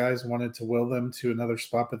of these guys wanted to will them to another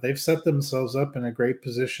spot, but they've set themselves up in a great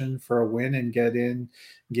position for a win and get in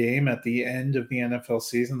game at the end of the NFL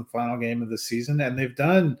season, the final game of the season. And they've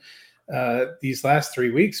done these last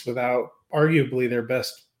 3 weeks without arguably their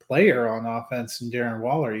best player on offense in Darren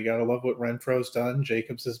Waller. You got to love what Renfro's done.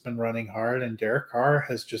 Jacobs has been running hard, and Derek Carr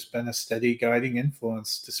has just been a steady guiding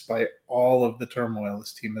influence despite all of the turmoil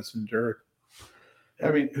this team has endured.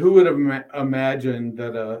 I mean, who would have imagined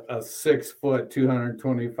that a 6-foot,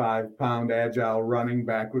 225-pound agile running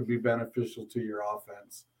back would be beneficial to your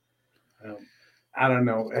offense? I don't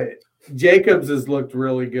know. Jacobs has looked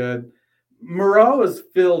really good. Moreau has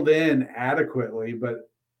filled in adequately, but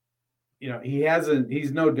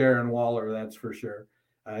he's no Darren Waller, that's for sure.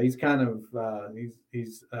 He's kind of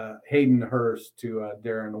he's Hayden Hurst to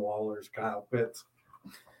Darren Waller's Kyle Pitts.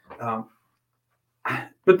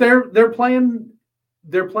 But they're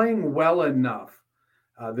playing well enough.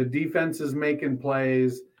 The defense is making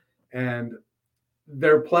plays, and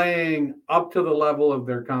they're playing up to the level of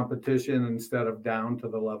their competition instead of down to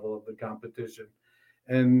the level of the competition.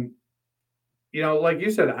 And like you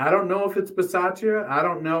said, I don't know if it's Bisaccia. I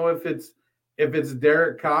don't know if it's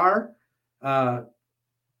Derek Carr.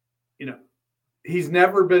 He's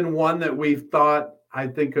never been one that we've thought, I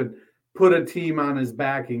think, could put a team on his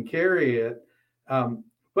back and carry it.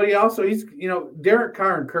 But he's Derek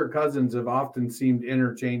Carr and Kirk Cousins have often seemed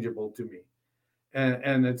interchangeable to me.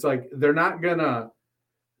 And it's like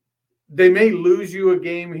they may lose you a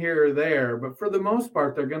game here or there, but for the most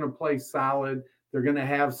part, they're going to play solid. They're going to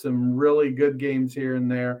have some really good games here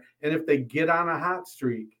and there. And if they get on a hot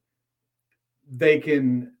streak, they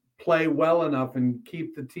can play well enough and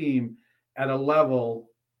keep the team at a level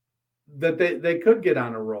that they could get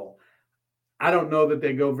on a roll. I don't know that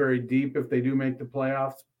they go very deep if they do make the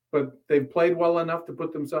playoffs, but they've played well enough to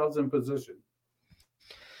put themselves in position.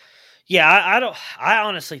 Yeah, I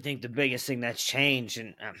honestly think the biggest thing that's changed,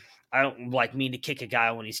 and I don't mean to kick a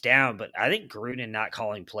guy when he's down, but I think Gruden not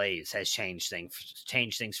calling plays has changed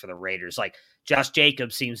things for the Raiders. Like, Josh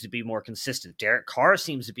Jacobs seems to be more consistent. Derek Carr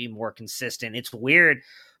seems to be more consistent. It's weird,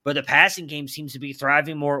 but the passing game seems to be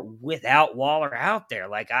thriving more without Waller out there.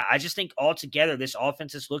 Like, I just think altogether this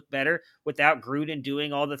offense has looked better without Gruden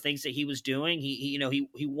doing all the things that he was doing. He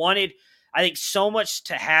wanted I think so much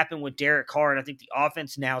to happen with Derek Carr, and I think the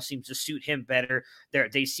offense now seems to suit him better.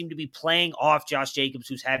 They seem to be playing off Josh Jacobs,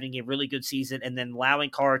 who's having a really good season, and then allowing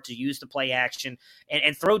Carr to use the play action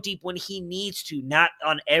and throw deep when he needs to, not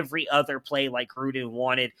on every other play like Gruden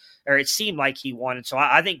wanted, or it seemed like he wanted. So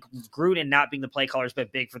I think Gruden not being the play caller has been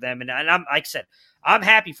big for them. And I'm, like I said, I'm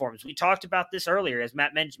happy for him. We talked about this earlier. As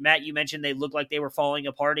Matt, you mentioned they looked like they were falling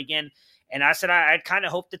apart again. And I said I'd kind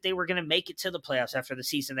of hoped that they were going to make it to the playoffs after the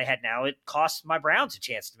season they had now. It cost my Browns a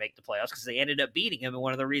chance to make the playoffs because they ended up beating them, and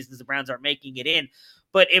one of the reasons the Browns aren't making it in.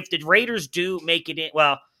 But if the Raiders do make it in,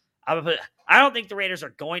 well, I don't think the Raiders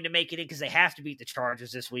are going to make it in because they have to beat the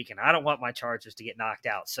Chargers this week, and I don't want my Chargers to get knocked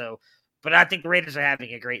out. So, but I think the Raiders are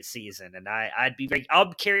having a great season, and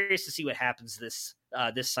I'm curious to see what happens this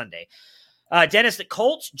Sunday. Dennis, the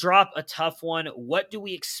Colts drop a tough one. What do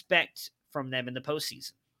we expect from them in the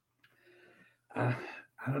postseason? I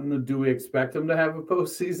don't know. Do we expect them to have a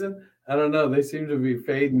postseason? I don't know. They seem to be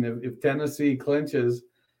fading. If Tennessee clinches,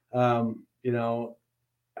 I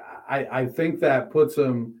think that puts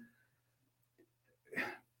them.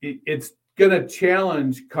 It's going to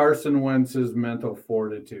challenge Carson Wentz's mental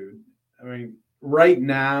fortitude. I mean, right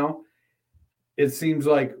now, it seems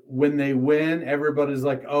like when they win, everybody's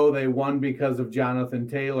like, oh, they won because of Jonathan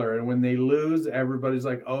Taylor. And when they lose, everybody's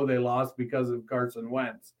like, oh, they lost because of Carson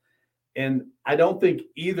Wentz. And I don't think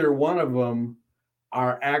either one of them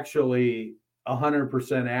are actually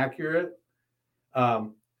 100% accurate.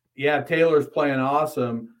 Taylor's playing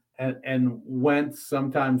awesome, and Wentz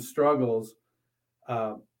sometimes struggles.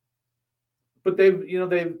 But they've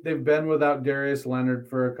been without Darius Leonard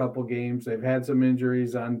for a couple games. They've had some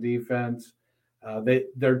injuries on defense.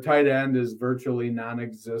 Their tight end is virtually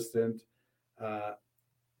non-existent.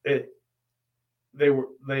 They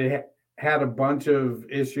had a bunch of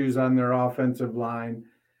issues on their offensive line.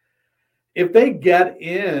 If they get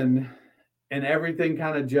in and everything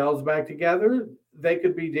kind of gels back together, they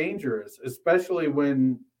could be dangerous, especially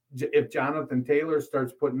if Jonathan Taylor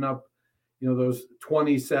starts putting up, those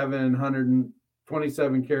 27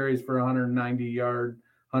 carries for 190-yard,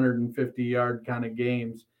 150-yard kind of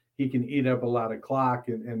games. He can eat up a lot of clock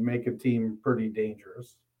and make a team pretty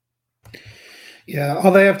dangerous. Yeah,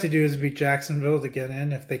 all they have to do is beat Jacksonville to get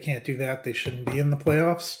in. If they can't do that, they shouldn't be in the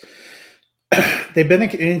playoffs. They've been an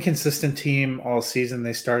inconsistent team all season.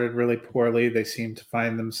 They started really poorly. They seem to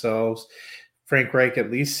find themselves. Frank Reich at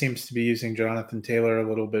least seems to be using Jonathan Taylor a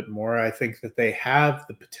little bit more. I think that they have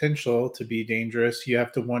the potential to be dangerous. You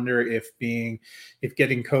have to wonder if getting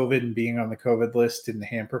COVID and being on the COVID list didn't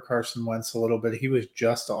hamper Carson Wentz a little bit. He was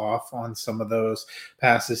just off on some of those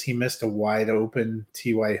passes. He missed a wide open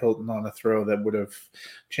T.Y. Hilton on a throw that would have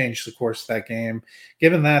changed the course of that game.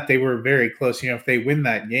 Given that, they were very close. If they win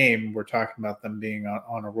that game, we're talking about them being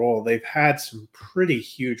on a roll. They've had some pretty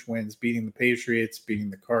huge wins, beating the Patriots, beating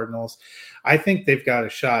the Cardinals. I think they've got a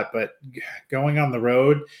shot, but going on the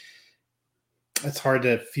road, it's hard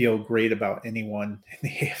to feel great about anyone in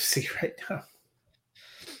the AFC right now.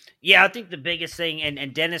 Yeah, I think the biggest thing,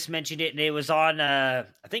 and Dennis mentioned it, and it was on, I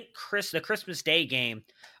think, the Christmas Day game.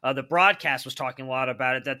 The broadcast was talking a lot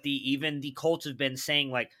about it, that even the Colts have been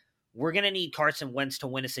saying, like, we're going to need Carson Wentz to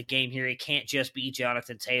win us a game here. It can't just be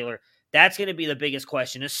Jonathan Taylor. That's going to be the biggest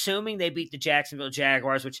question. Assuming they beat the Jacksonville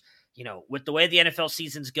Jaguars, which, with the way the NFL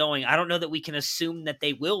season's going, I don't know that we can assume that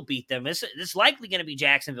they will beat them. It's likely going to be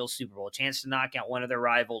Jacksonville's Super Bowl, a chance to knock out one of their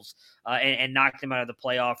rivals and knock them out of the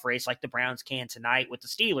playoff race like the Browns can tonight with the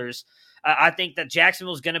Steelers. I think that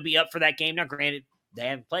Jacksonville's going to be up for that game. Now, granted, they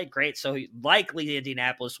haven't played great, so likely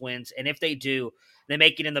Indianapolis wins. And if they do, they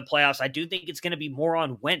make it in the playoffs. I do think it's going to be more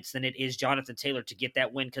on Wentz than it is Jonathan Taylor to get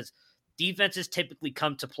that win, because defenses typically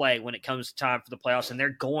come to play when it comes time for the playoffs, and they're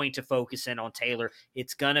going to focus in on Taylor.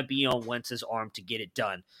 It's going to be on Wentz's arm to get it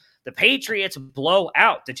done. The Patriots blow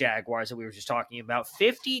out the Jaguars that we were just talking about,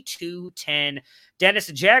 52-10. Dennis,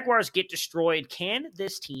 the Jaguars get destroyed. Can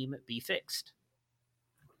this team be fixed?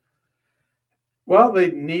 Well,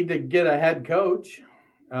 they need to get a head coach,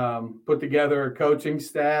 put together a coaching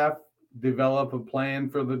staff, develop a plan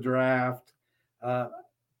for the draft.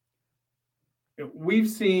 We've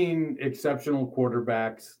seen exceptional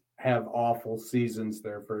quarterbacks have awful seasons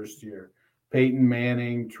their first year. Peyton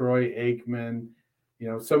Manning, Troy Aikman,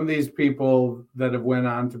 some of these people that have went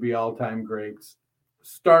on to be all-time greats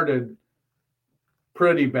started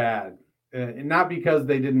pretty bad. And not because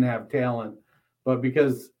they didn't have talent, but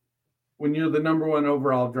because when you're the number one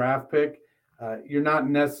overall draft pick, you're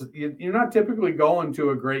not typically going to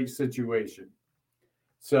a great situation.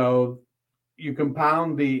 So you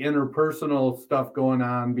compound the interpersonal stuff going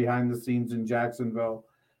on behind the scenes in Jacksonville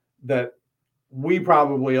that we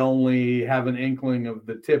probably only have an inkling of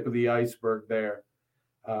the tip of the iceberg there.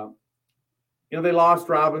 They lost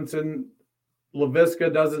Robinson.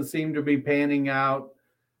 LaVisca doesn't seem to be panning out.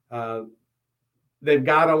 They've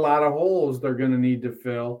got a lot of holes they're going to need to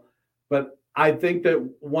fill. But I think that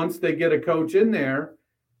once they get a coach in there,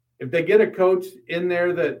 if they get a coach in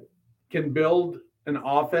there that can build an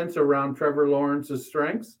offense around Trevor Lawrence's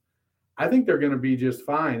strengths, I think they're going to be just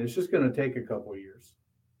fine. It's just going to take a couple of years.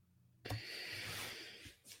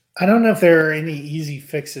 I don't know if there are any easy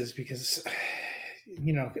fixes because,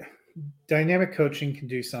 dynamic coaching can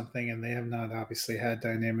do something, and they have not obviously had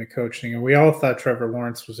dynamic coaching. And we all thought Trevor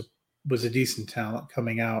Lawrence was a decent talent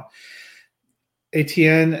coming out.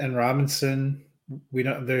 Etienne and Robinson,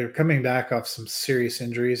 they're coming back off some serious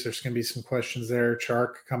injuries. There's going to be some questions there.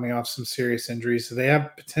 Chark coming off some serious injuries. So they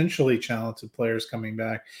have potentially talented players coming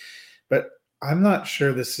back. But I'm not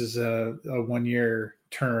sure this is a 1-year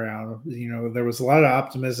turnaround. There was a lot of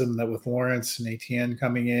optimism that with Lawrence and Etienne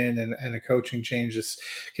coming in and a coaching change, this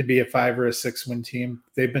could be a 5 or a 6 win team.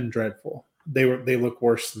 They've been dreadful. They look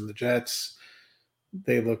worse than the Jets.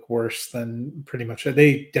 They look worse than pretty much.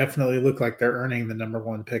 They definitely look like they're earning the number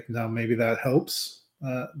 1 pick. Now, maybe that helps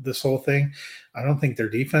this whole thing. I don't think their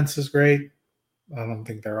defense is great. I don't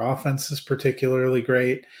think their offense is particularly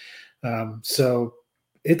great. So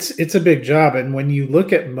it's a big job. And when you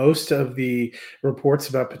look at most of the reports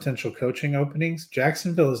about potential coaching openings,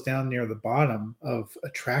 Jacksonville is down near the bottom of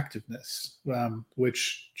attractiveness,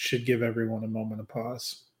 which should give everyone a moment of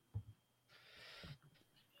pause.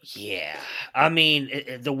 Yeah. I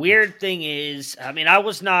mean, the weird thing is, I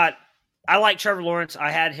like Trevor Lawrence.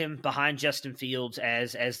 I had him behind Justin Fields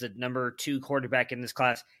as the number 2 quarterback in this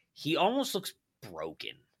class. He almost looks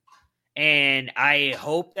broken. And I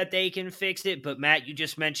hope that they can fix it. But Matt, you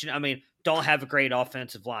just mentioned, don't have a great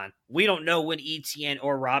offensive line. We don't know when Etienne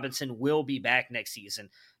or Robinson will be back next season.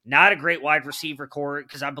 Not a great wide receiver core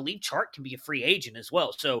because I believe Chark can be a free agent as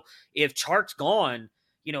well. So if Chark's gone,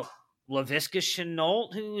 LaVisca Chenault,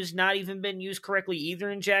 who has not even been used correctly either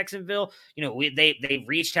in Jacksonville. They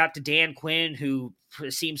reached out to Dan Quinn, who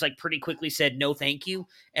seems like pretty quickly said no thank you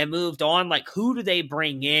and moved on. Like, who do they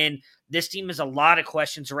bring in? This team has a lot of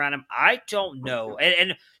questions around him. I don't know.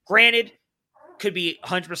 And granted, could be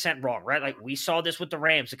 100% wrong, right? Like, we saw this with the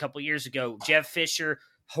Rams a couple years ago. Jeff Fisher,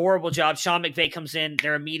 horrible job. Sean McVay comes in.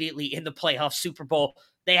 They're immediately in the playoff Super Bowl.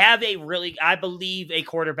 They have I believe, a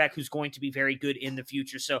quarterback who's going to be very good in the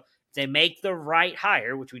future. So they make the right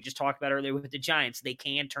hire, which we just talked about earlier with the Giants, they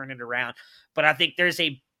can turn it around. But I think there's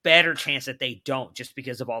a better chance that they don't just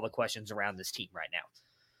because of all the questions around this team right now.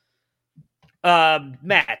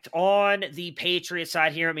 Matt, on the Patriots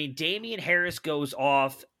side here, Damien Harris goes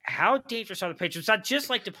off. How dangerous are the Patriots? I'd just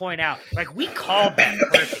like to point out, we called that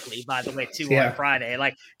perfectly, by the way, too, on Friday.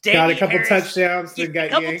 Damien got a couple Harris, touchdowns.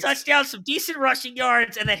 Touchdowns, some decent rushing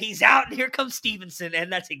yards, and then he's out, and here comes Stevenson,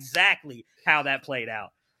 and that's exactly how that played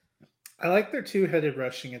out. I like their 2-headed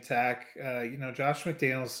rushing attack. Josh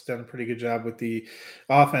McDaniels done a pretty good job with the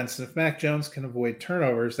offense. And if Mac Jones can avoid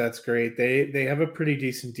turnovers, that's great. They have a pretty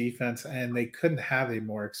decent defense, and they couldn't have a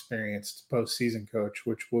more experienced postseason coach,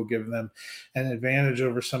 which will give them an advantage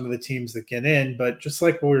over some of the teams that get in. But just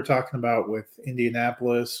like what we were talking about with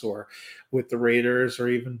Indianapolis or with the Raiders or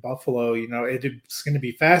even Buffalo, it's going to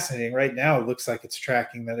be fascinating. Right now, it looks like it's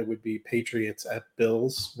tracking that it would be Patriots at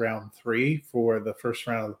Bills round 3 for the first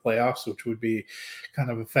round of the playoffs, which would be kind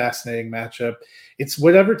of a fascinating matchup. It's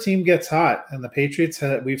whatever team gets hot, and the Patriots,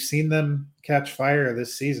 we've seen them catch fire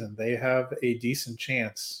this season. They have a decent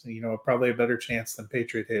chance, probably a better chance than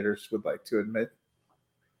Patriot haters would like to admit.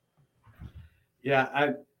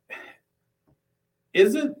 Yeah,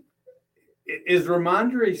 Is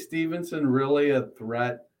Ramondre Stevenson really a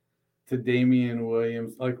threat to Damian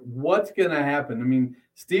Williams? What's going to happen?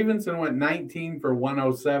 Stevenson went 19 for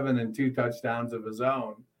 107 and 2 touchdowns of his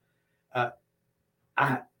own.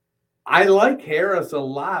 I like Harris a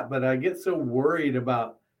lot, but I get so worried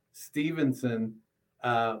about Stevenson.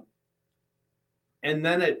 And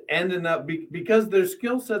then it ended up because their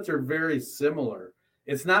skill sets are very similar.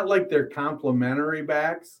 It's not like they're complementary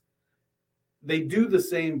backs. They do the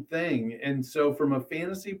same thing. And so from a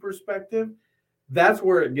fantasy perspective, that's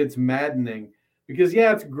where it gets maddening because,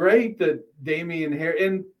 it's great that Damien Harris,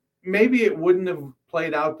 and maybe it wouldn't have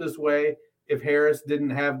played out this way if Harris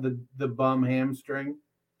didn't have the bum hamstring.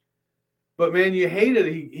 But, man, you hate it.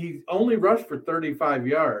 He only rushed for 35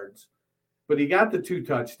 yards, but he got the 2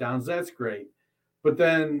 touchdowns. That's great. But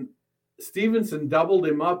then Stevenson doubled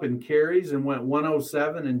him up in carries and went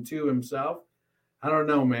 107 and 2 himself. I don't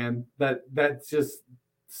know, man. That's just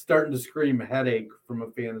starting to scream headache from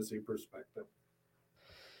a fantasy perspective.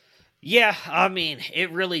 Yeah, I mean,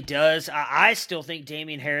 it really does. I still think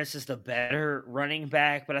Damien Harris is the better running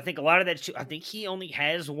back, but I think a lot of that, I think he only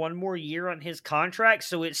has one more year on his contract.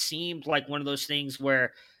 So it seemed like one of those things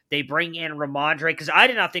where they bring in Ramondre, because I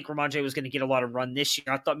did not think Ramondre was going to get a lot of run this year.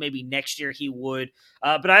 I thought maybe next year he would.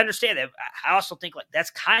 But I understand that. I also think like that's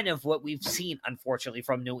kind of what we've seen, unfortunately,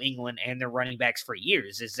 from New England and their running backs for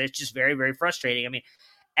years, is it's just very, very frustrating. I mean,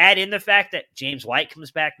 add in the fact that James White comes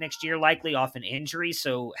back next year, likely off an injury.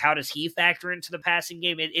 So how does he factor into the passing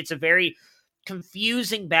game? It's a very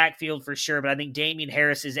confusing backfield for sure, but I think Damien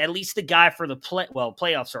Harris is at least the guy for the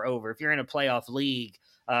playoffs are over. If you're in a playoff league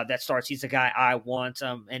that starts, he's the guy I want.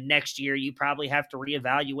 And next year, you probably have to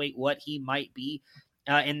reevaluate what he might be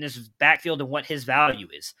in this backfield and what his value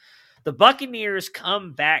is. The Buccaneers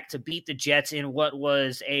come back to beat the Jets in what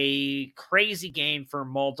was a crazy game for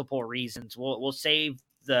multiple reasons. We'll save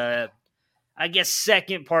the, I guess,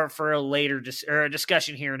 second part for a later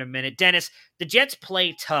discussion here in a minute. Dennis, the Jets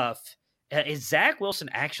play tough. Is Zach Wilson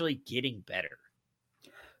actually getting better?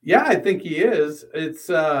 Yeah, I think he is. It's,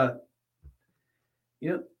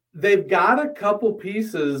 they've got a couple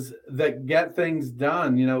pieces that get things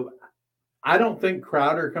done. I don't think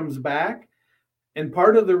Crowder comes back. And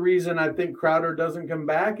part of the reason I think Crowder doesn't come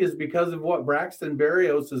back is because of what Braxton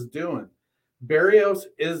Berrios is doing. Berrios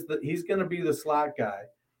he's going to be the slot guy.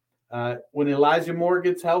 When Elijah Moore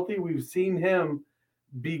gets healthy, we've seen him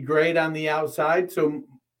be great on the outside. So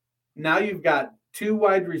now you've got two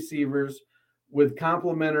wide receivers with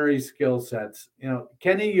complementary skill sets.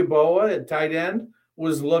 Kenny Yeboah at tight end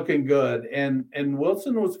was looking good, and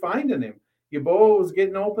Wilson was finding him. Yeboah was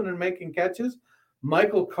getting open and making catches.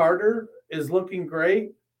 Michael Carter is looking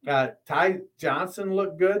great. Ty Johnson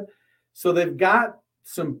looked good. So they've got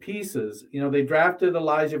some pieces. They drafted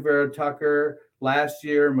Elijah Vera-Tucker last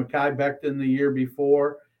year, Mekhi Becton the year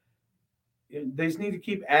before. They just need to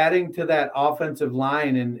keep adding to that offensive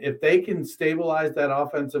line. And if they can stabilize that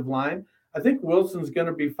offensive line, I think Wilson's going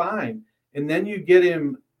to be fine. And then you get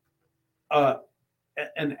him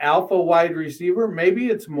an alpha wide receiver. Maybe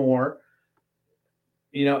it's more.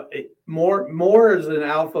 More is an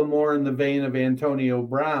alpha, more in the vein of Antonio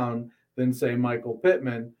Brown than, say, Michael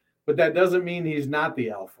Pittman. But that doesn't mean he's not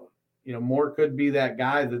the alpha. Moore could be that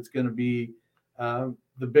guy that's going to be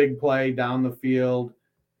the big play down the field,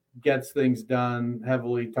 gets things done,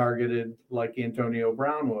 heavily targeted like Antonio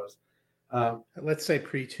Brown was. Let's say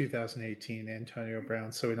pre-2018 Antonio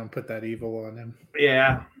Brown, so we don't put that evil on him.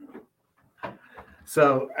 Yeah.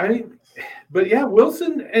 So,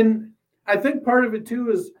 Wilson, and I think part of it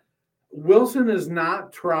too is Wilson is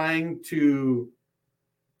not trying to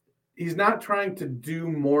do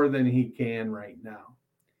more than he can right now.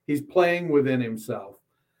 He's playing within himself.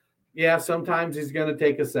 Yeah, sometimes he's going to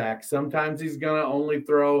take a sack. Sometimes he's going to only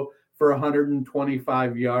throw for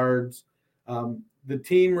 125 yards. The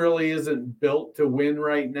team really isn't built to win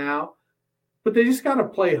right now, but they just got to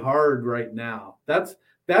play hard right now. That's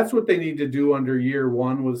what they need to do under year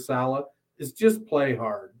one with Saleh, is just play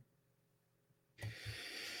hard.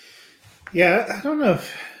 Yeah, I don't know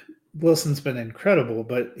if Wilson's been incredible,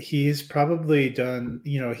 but he's probably done,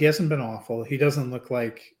 he hasn't been awful. He doesn't look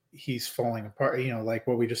like he's falling apart, like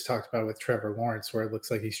what we just talked about with Trevor Lawrence, where it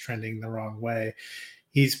looks like he's trending the wrong way.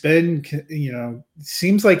 He's been,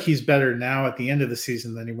 seems like he's better now at the end of the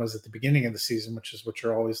season than he was at the beginning of the season, which is what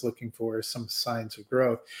you're always looking for, is some signs of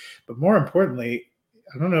growth. But more importantly,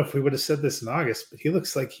 I don't know if we would have said this in August, but he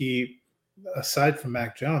looks like he, aside from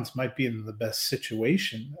Mac Jones, might be in the best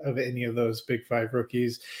situation of any of those Big Five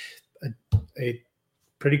rookies. A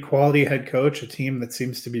pretty quality head coach, a team that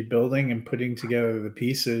seems to be building and putting together the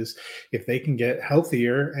pieces. If they can get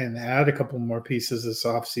healthier and add a couple more pieces this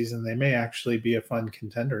offseason, they may actually be a fun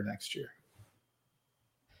contender next year.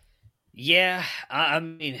 Yeah, I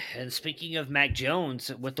mean, and speaking of Mac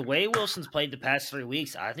Jones, with the way Wilson's played the past 3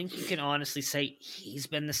 weeks, I think you can honestly say he's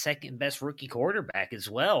been the second best rookie quarterback as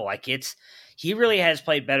well. Like, he really has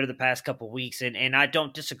played better the past couple of weeks, and I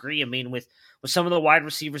don't disagree. I mean, with some of the wide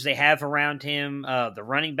receivers they have around him, the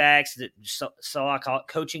running backs,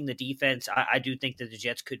 coaching the defense, I do think that the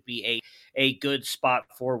Jets could be a good spot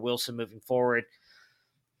for Wilson moving forward.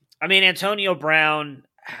 I mean, Antonio Brown,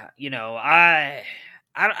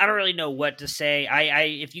 I don't really know what to say.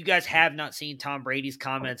 If you guys have not seen Tom Brady's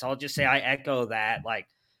comments, I'll just say I echo that. Like,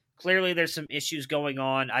 clearly there's some issues going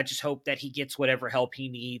on. I just hope that he gets whatever help he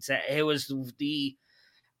needs.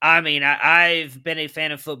 I've been a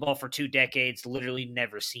fan of football for 2 decades, literally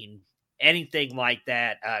never seen anything like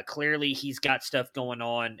that. Clearly he's got stuff going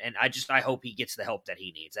on, and I hope he gets the help that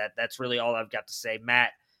he needs. That's really all I've got to say. Matt,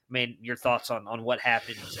 I mean, your thoughts on what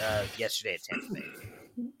happened yesterday at Tampa Bay?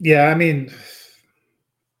 Yeah, I mean,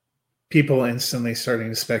 people instantly starting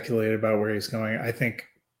to speculate about where he's going. I think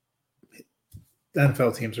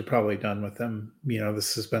NFL teams are probably done with him.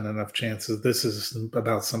 This has been enough chances. This is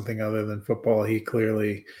about something other than football.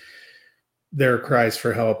 There are cries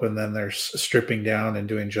for help, and then there's stripping down and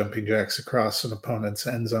doing jumping jacks across an opponent's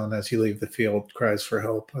end zone as you leave the field, cries for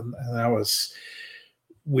help. And that was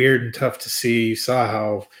weird and tough to see. You saw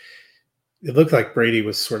how it looked like Brady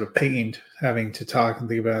was sort of pained having to talk and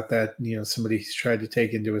think about that. Somebody he's tried to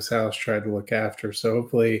take into his house, tried to look after. So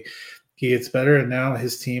hopefully he gets better. And now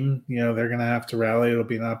his team, they're going to have to rally. It'll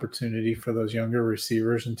be an opportunity for those younger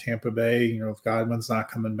receivers in Tampa Bay. If Godwin's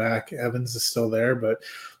not coming back, Evans is still there. But,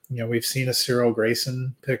 we've seen a Cyril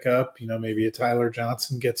Grayson pick up. Maybe a Tyler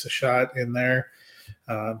Johnson gets a shot in there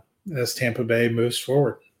as Tampa Bay moves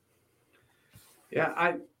forward.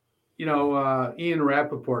 Yeah, Ian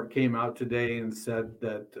Rappaport came out today and said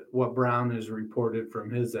that what Brown has reported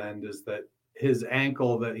from his end is that his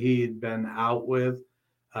ankle that he had been out with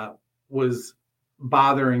was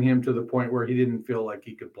bothering him to the point where he didn't feel like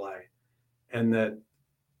he could play. And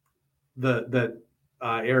that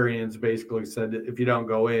Arians basically said that if you don't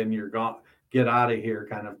go in, you're gone, get out of here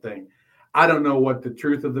kind of thing. I don't know what the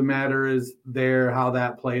truth of the matter is there, how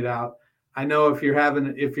that played out. I know if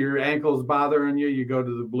your ankle's bothering you, you go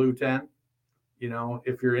to the blue tent.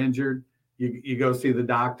 If you're injured, you go see the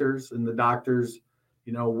doctors, and the doctors,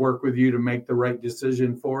 work with you to make the right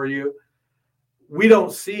decision for you. We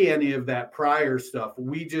don't see any of that prior stuff.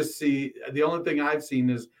 We just see, the only thing I've seen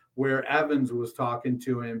is where Evans was talking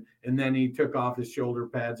to him, and then he took off his shoulder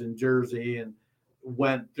pads and jersey and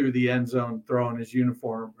went through the end zone throwing his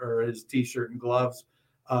uniform or his T-shirt and gloves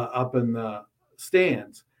up in the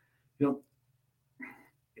stands.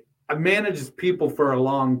 I've managed people for a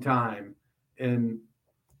long time, and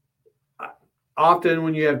often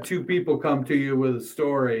when you have two people come to you with a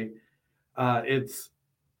story, it's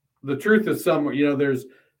the truth is somewhere. There's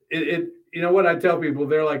it. What I tell people,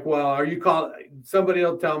 they're like, "Well, are you called?" Somebody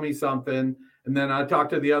will tell me something, and then I talk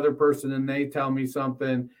to the other person, and they tell me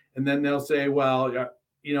something, and then they'll say, "Well,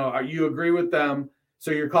 you agree with them,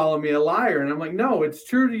 so you're calling me a liar?" And I'm like, "No, it's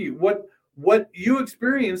true to you. What you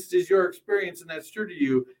experienced is your experience, and that's true to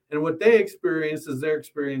you. And what they experienced is their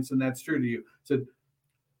experience, and that's true to you." So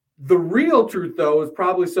the real truth, though, is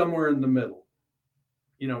probably somewhere in the middle.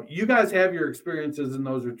 You guys have your experiences, and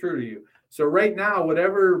those are true to you. So right now,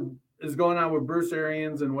 whatever is going on with Bruce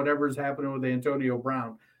Arians and whatever is happening with Antonio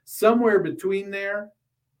Brown, somewhere between there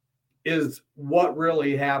is what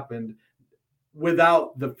really happened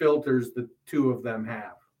without the filters the two of them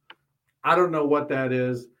have. I don't know what that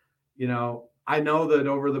is. I know that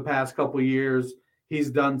over the past couple of years,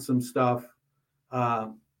 he's done some stuff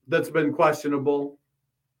that's been questionable,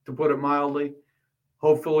 to put it mildly.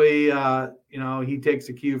 Hopefully, he takes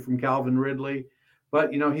a cue from Calvin Ridley.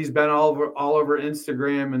 But, he's been all over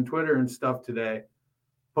Instagram and Twitter and stuff today,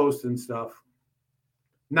 posting stuff.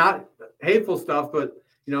 Not hateful stuff, but,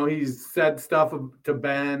 he's said stuff to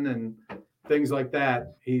Ben and things like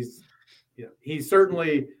that. He's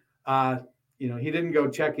certainly he didn't go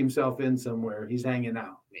check himself in somewhere. He's hanging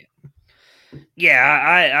out.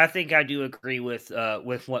 Yeah, I think I do agree with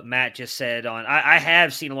what Matt just said. I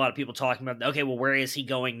have seen a lot of people talking about, okay, well, where is he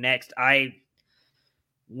going next?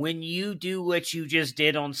 When you do what you just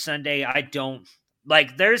did on Sunday, I don't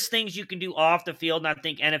like. There's things you can do off the field, and I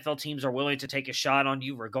think NFL teams are willing to take a shot on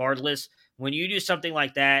you regardless. When you do something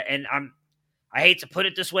like that, and I hate to put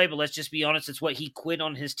it this way, but let's just be honest, it's what he quit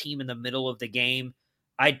on his team in the middle of the game.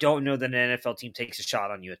 I don't know that an NFL team takes a shot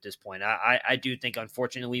on you at this point. I do think,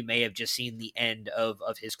 unfortunately, we may have just seen the end of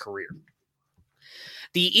his career.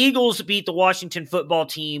 The Eagles beat the Washington football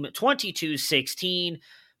team 22-16.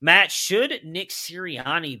 Matt, should Nick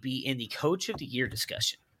Sirianni be in the Coach of the Year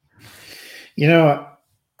discussion? We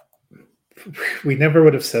never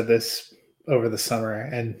would have said this over the summer,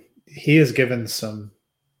 and he has given some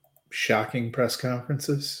shocking press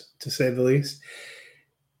conferences, to say the least.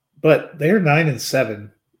 But they're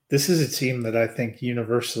 9-7. This is a team that I think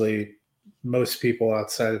universally most people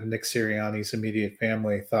outside of Nick Sirianni's immediate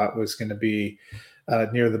family thought was going to be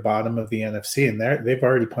near the bottom of the NFC. And they've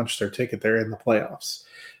already punched their ticket. They're in the playoffs.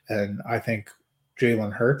 And I think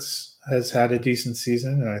Jalen Hurts has had a decent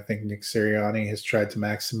season. And I think Nick Sirianni has tried to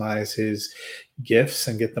maximize his gifts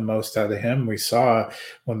and get the most out of him. We saw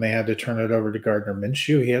when they had to turn it over to Gardner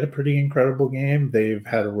Minshew, he had a pretty incredible game. They've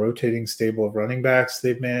had a rotating stable of running backs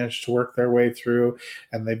they've managed to work their way through,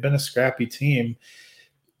 and they've been a scrappy team.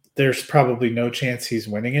 There's probably no chance he's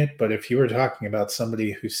winning it, but if you were talking about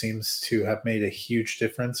somebody who seems to have made a huge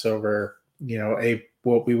difference over,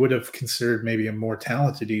 what we would have considered maybe a more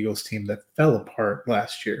talented Eagles team that fell apart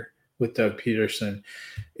last year with Doug Peterson.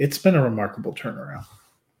 It's been a remarkable turnaround.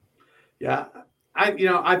 Yeah,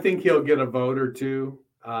 I think he'll get a vote or two,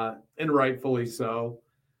 and rightfully so.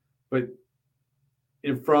 But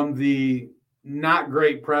from the not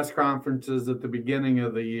great press conferences at the beginning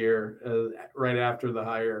of the year, right after the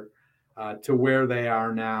hire, to where they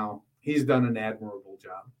are now, he's done an admirable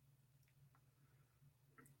job.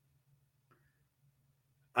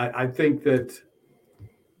 I think that,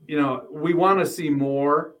 we want to see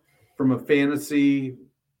more from a fantasy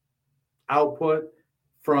output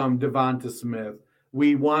from Devonta Smith.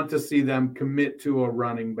 We want to see them commit to a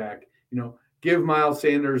running back, give Miles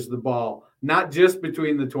Sanders the ball, not just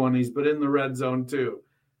between the 20s, but in the red zone too,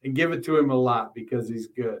 and give it to him a lot because he's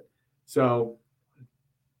good. So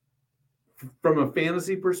from a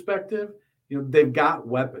fantasy perspective, they've got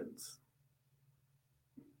weapons.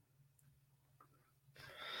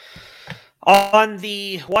 On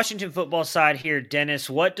the Washington football side here, Dennis,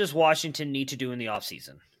 what does Washington need to do in the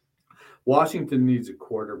offseason? Washington needs a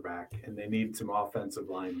quarterback, and they need some offensive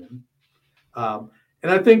linemen. And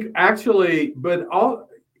I think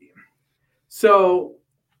so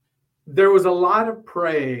there was a lot of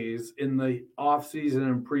praise in the offseason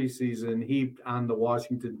and preseason heaped on the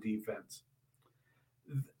Washington defense.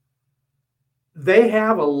 They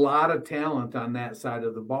have a lot of talent on that side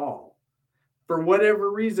of the ball. For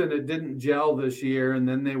whatever reason, it didn't gel this year, and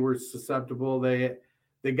then they were susceptible. They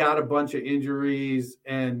got a bunch of injuries,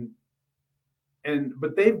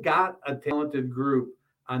 but they've got a talented group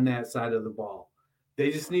on that side of the ball.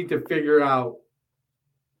 They just need to figure out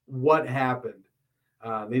what happened.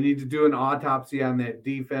 They need to do an autopsy on that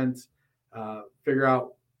defense, figure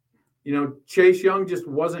out, Chase Young just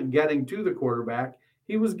wasn't getting to the quarterback.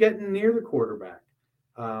 He was getting near the quarterback.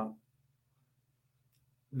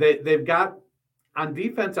 They've got, on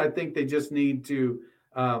defense, I think they just need to,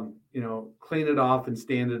 clean it off and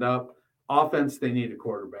stand it up. Offense, they need a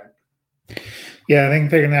quarterback. Yeah, I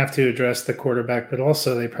think they're going to have to address the quarterback, but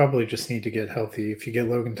also they probably just need to get healthy. If you get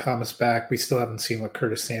Logan Thomas back, we still haven't seen what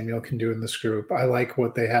Curtis Samuel can do in this group. I like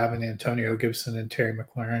what they have in Antonio Gibson and Terry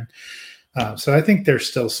McLaurin. So I think there's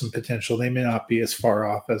still some potential. They may not be as far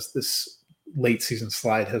off as this late season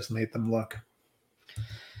slide has made them look.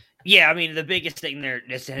 Yeah, I mean, the biggest thing there,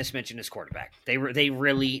 as Dennis mentioned, is quarterback. They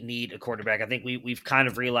really need a quarterback. I think we've kind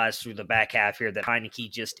of realized through the back half here that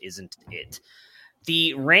Heineke just isn't it.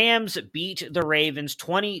 The Rams beat the Ravens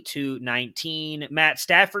 20-19. Matt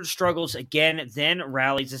Stafford struggles again, then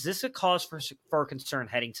rallies. Is this a cause for concern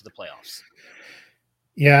heading to the playoffs?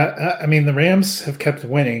 Yeah, I mean, the Rams have kept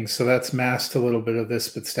winning, so that's masked a little bit of this,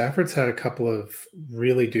 but Stafford's had a couple of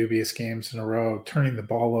really dubious games in a row, turning the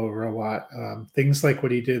ball over a lot. Things like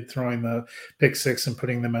what he did, throwing the pick six and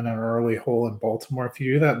putting them in an early hole in Baltimore. If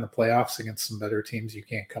you do that in the playoffs against some better teams, you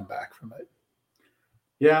can't come back from it.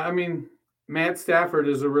 Yeah, I mean, Matt Stafford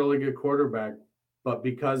is a really good quarterback, but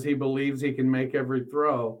because he believes he can make every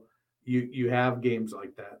throw, you have games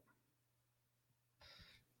like that.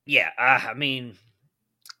 Yeah, I mean,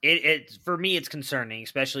 it for me, it's concerning,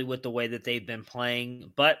 especially with the way that they've been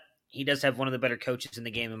playing. But he does have one of the better coaches in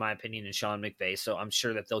the game, in my opinion, in Sean McVay. So I'm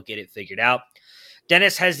sure that they'll get it figured out.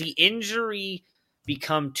 Dennis, has the injury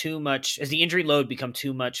become too much? Has the injury load become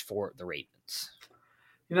too much for the Ravens?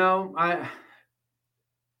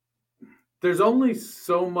 There's only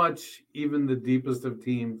so much even the deepest of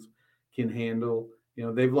teams can handle.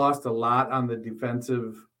 They've lost a lot on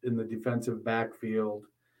in the defensive backfield.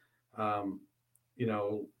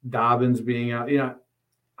 Dobbins being out.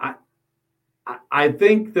 I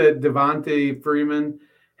think that Devontae Freeman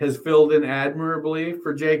has filled in admirably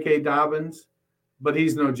for J.K. Dobbins, but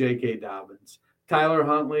he's no J.K. Dobbins. Tyler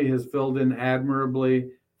Huntley has filled in admirably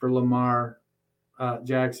for Lamar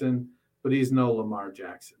Jackson, but he's no Lamar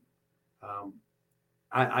Jackson.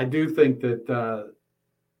 I do think that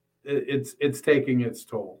it's taking its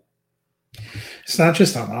toll. It's not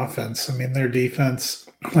just on offense. I mean, their defense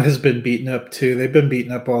has been beaten up too. They've been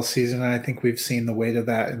beaten up all season, and I think we've seen the weight of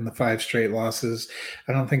that in the 5 straight losses.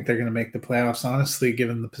 I don't think they're going to make the playoffs. Honestly,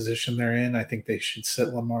 given the position they're in, I think they should sit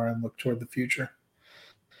Lamar and look toward the future.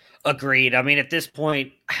 Agreed. I mean, at this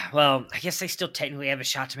point, well, I guess they still technically have a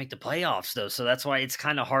shot to make the playoffs, though. So that's why it's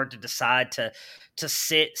kind of hard to decide to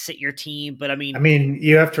sit your team. But I mean,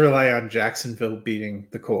 you have to rely on Jacksonville beating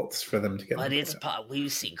the Colts for them to get. But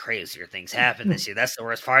we've seen crazier things happen this year. That's the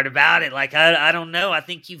worst part about it. Like I don't know. I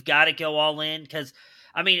think you've got to go all in because.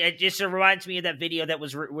 I mean, it just reminds me of that video that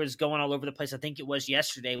was going all over the place. I think it was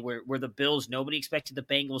yesterday where the Bills, nobody expected the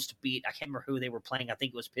Bengals to beat. I can't remember who they were playing. I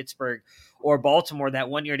think it was Pittsburgh or Baltimore that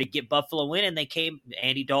one year to get Buffalo in, and they came.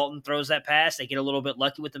 Andy Dalton throws that pass. They get a little bit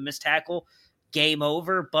lucky with the missed tackle. game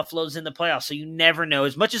over. Buffalo's in the playoffs, so you never know.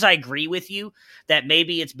 As much as I agree with you that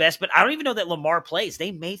maybe it's best, but I don't even know that Lamar plays.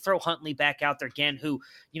 They may throw Huntley back out there again, who,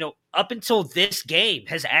 up until this game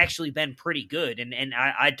has actually been pretty good. And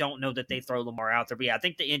I don't know that they throw Lamar out there. But yeah, I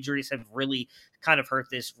think the injuries have really kind of hurt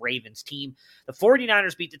this Ravens team. The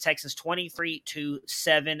 49ers beat the Texans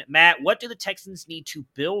 23-7. Matt, what do the Texans need to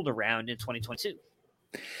build around in 2022?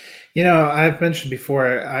 I've mentioned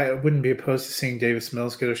before, I wouldn't be opposed to seeing Davis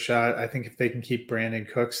Mills get a shot. I think if they can keep Brandon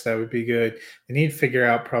Cooks, that would be good. They need to figure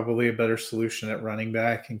out probably a better solution at running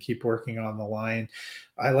back and keep working on the line.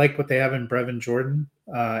 I like what they have in Brevin Jordan,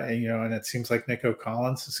 and it seems like Nico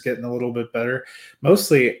Collins is getting a little bit better.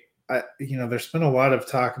 Mostly, there's been a lot of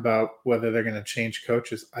talk about whether they're going to change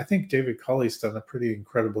coaches. I think David Culley's done a pretty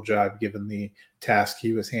incredible job given the task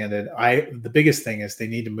he was handed. The biggest thing is they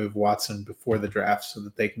need to move Watson before the draft so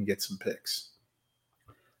that they can get some picks.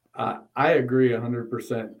 I agree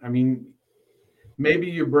 100%. I mean, maybe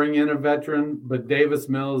you bring in a veteran, but Davis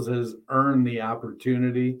Mills has earned the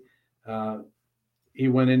opportunity. He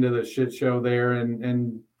went into the shit show there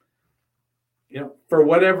and for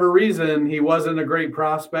whatever reason, he wasn't a great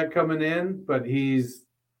prospect coming in, but he's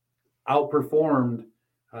outperformed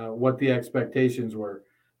what the expectations were.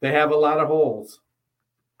 They have a lot of holes.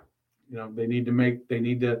 They need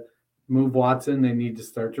to move Watson. They need to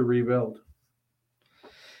start to rebuild.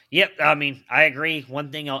 Yep. I mean, I agree. One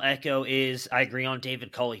thing I'll echo is I agree on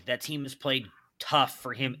David Culley. That team has played tough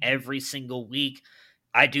for him every single week.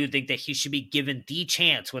 I do think that he should be given the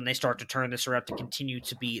chance when they start to turn this around to continue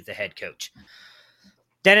to be the head coach.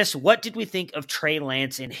 Dennis, what did we think of Trey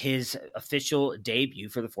Lance in his official debut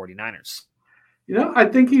for the 49ers? I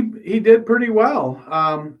think he did pretty well.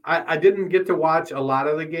 I didn't get to watch a lot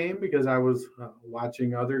of the game because I was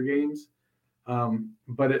watching other games.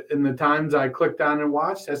 But in the times I clicked on and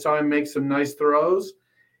watched, I saw him make some nice throws.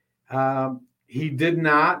 He did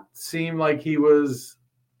not seem like he was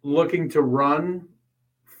looking to run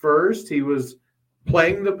first. He was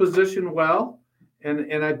playing the position well,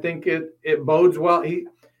 and I think it bodes well.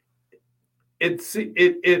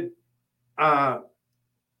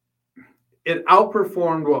 It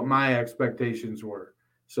outperformed what my expectations were.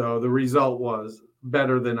 So the result was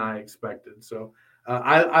better than I expected. So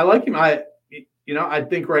I like him. I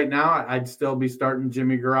think right now I'd still be starting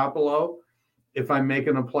Jimmy Garoppolo if I'm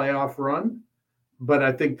making a playoff run, but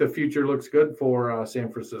I think the future looks good for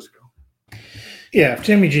San Francisco. Yeah, if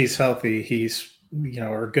Jimmy G's healthy, he's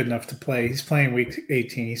or good enough to play. He's playing week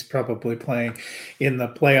 18. He's probably playing in the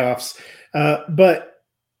playoffs. But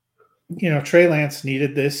Trey Lance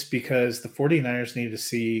needed this because the 49ers need to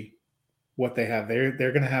see what they have. They're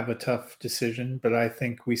going to have a tough decision, but I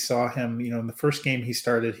think we saw him, in the first game he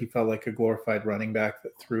started, he felt like a glorified running back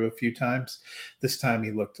that threw a few times. This time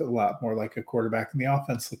he looked a lot more like a quarterback, and the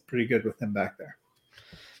offense looked pretty good with him back there.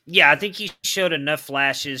 Yeah, I think he showed enough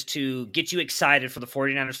flashes to get you excited for the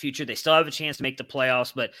 49ers' future. They still have a chance to make the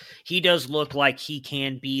playoffs, but he does look like he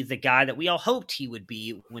can be the guy that we all hoped he would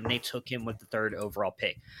be when they took him with the 3rd overall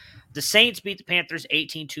pick. The Saints beat the Panthers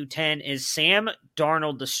 18-10. Is Sam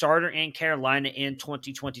Darnold the starter in Carolina in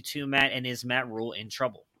 2022, Matt, and is Matt Rule in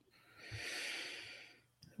trouble?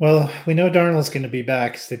 Well, we know Darnold's going to be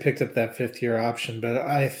back because they picked up that 5th-year option, but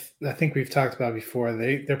I think we've talked about before,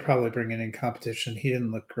 they're probably bringing in competition. He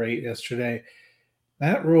didn't look great yesterday.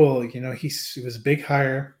 Matt Rule, he was a big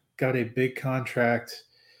hire, got a big contract.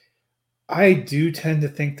 I do tend to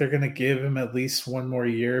think they're going to give him at least one more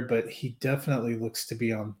year, but he definitely looks to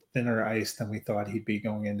be on thinner ice than we thought he'd be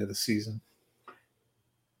going into the season.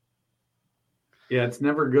 Yeah, it's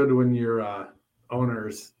never good when your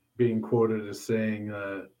owner's being quoted as saying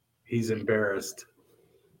he's embarrassed.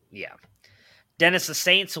 Yeah. Dennis, the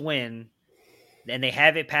Saints win, and they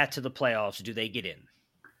have a path to the playoffs. Do they get in?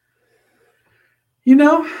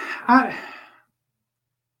 I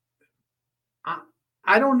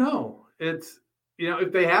don't know. It's,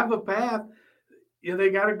 if they have a path,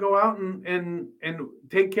 they got to go out and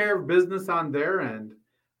take care of business on their end.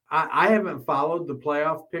 I haven't followed the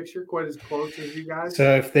playoff picture quite as close as you guys.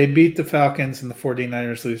 So if they beat the Falcons and the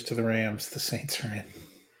 49ers lose to the Rams, the Saints are in.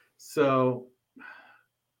 So,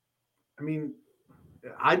 I mean,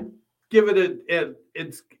 I'd give it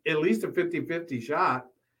it's at least a 50-50 shot.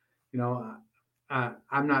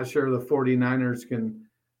 I'm not sure the 49ers can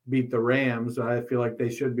beat the Rams. I feel like they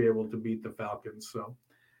should be able to beat the Falcons. So,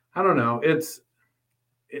 I don't know.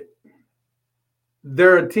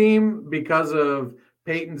 They're a team because of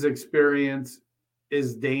Peyton's experience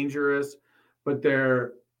is dangerous, but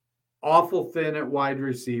they're awful thin at wide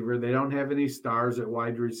receiver. They don't have any stars at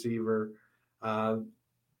wide receiver. Their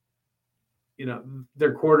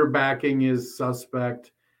quarterbacking is suspect,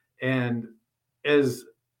 and as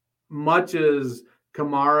much as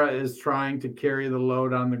Kamara is trying to carry the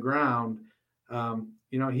load on the ground,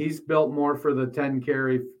 he's built more for the 10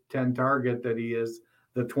 carry, 10 target that he is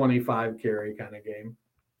the 25 carry kind of game.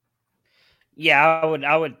 Yeah,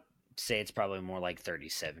 I would say it's probably more like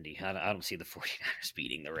 30-70. I don't see the 49ers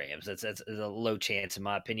beating the Rams. That's a low chance in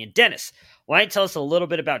my opinion. Dennis, why don't you tell us a little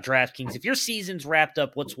bit about DraftKings? If your season's wrapped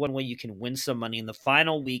up, what's one way you can win some money in the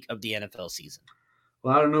final week of the NFL season?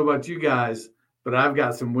 Well, I don't know about you guys, but I've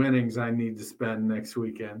got some winnings I need to spend next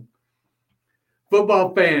weekend.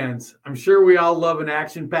 Football fans, I'm sure we all love an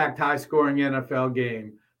action-packed, high-scoring NFL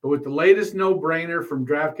game, but with the latest no-brainer from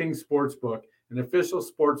DraftKings Sportsbook, an official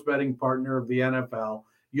sports betting partner of the NFL,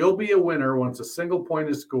 you'll be a winner once a single point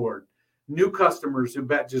is scored. New customers who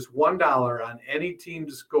bet just $1 on any team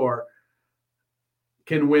to score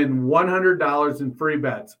can win $100 in free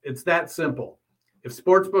bets. It's that simple. If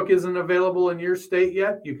Sportsbook isn't available in your state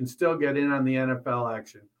yet, you can still get in on the NFL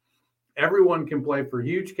action. Everyone can play for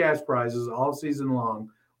huge cash prizes all season long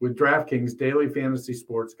with DraftKings Daily Fantasy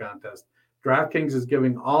Sports Contest. DraftKings is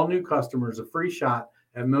giving all new customers a free shot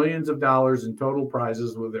at millions of dollars in total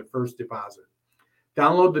prizes with their first deposit.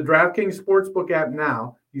 Download the DraftKings Sportsbook app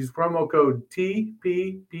now. Use promo code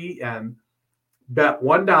TPPN. Bet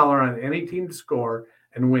 $1 on any team to score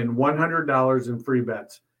and win $100 in free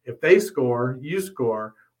bets. If they score, you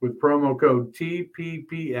score with promo code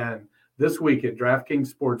TPPN this week at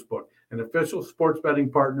DraftKings Sportsbook, an official sports betting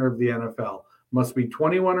partner of the NFL. Must be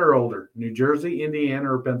 21 or older. New Jersey,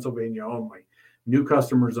 Indiana, or Pennsylvania only. New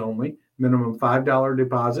customers only. Minimum $5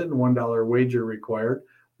 deposit and $1 wager required.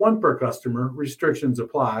 One per customer. Restrictions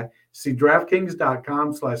apply. See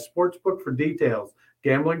DraftKings.com/sportsbook for details.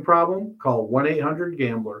 Gambling problem? Call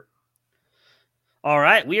 1-800-GAMBLER. All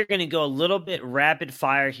right, we are going to go a little bit rapid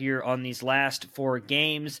fire here on these last four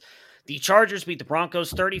games. The Chargers beat the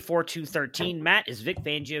Broncos 34-13. Matt, is Vic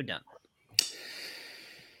Fangio done?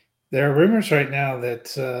 There are rumors right now that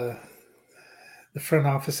the front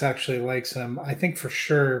office actually likes him. I think for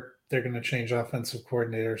sure they're going to change offensive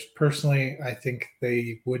coordinators. Personally, I think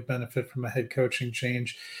they would benefit from a head coaching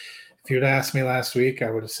change. If you had asked me last week, I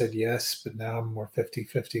would have said yes, but now I'm more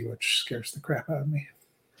 50-50, which scares the crap out of me.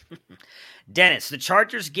 Dennis, the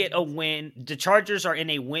Chargers get a win. The Chargers are in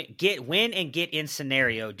a win and get in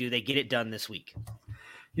scenario. Do they get it done this week?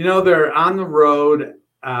 They're on the road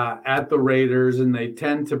at the Raiders, and they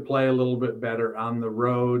tend to play a little bit better on the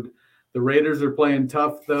road. The Raiders are playing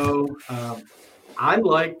tough, though. I'm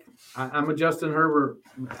a Justin Herbert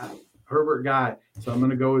guy, so I'm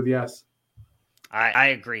going to go with yes. I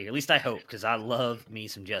agree. At least I hope, because I love me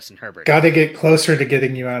some Justin Herbert. Got to get closer to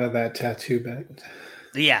getting you out of that tattoo bet.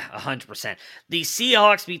 Yeah, 100%. The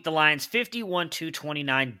Seahawks beat the Lions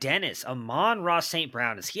 51-29. Dennis, Amon-Ra St.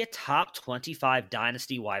 Brown, is he a top 25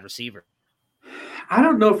 dynasty wide receiver? I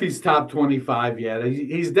don't know if he's top 25 yet.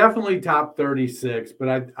 He's definitely top 36,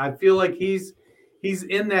 but I feel like he's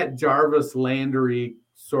in that Jarvis Landry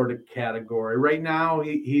sort of category. Right now,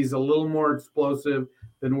 he's a little more explosive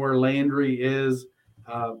than where Landry is.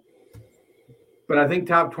 But I think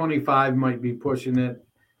top 25 might be pushing it.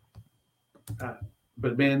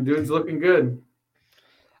 But, man, dude's looking good.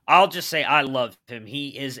 I'll just say I love him.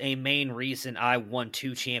 He is a main reason I won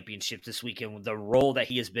 2 championships this weekend with the role that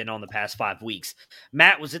he has been on the past 5 weeks.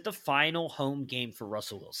 Matt, was it the final home game for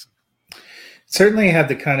Russell Wilson? Certainly had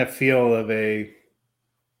the kind of feel of a,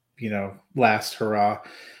 last hurrah.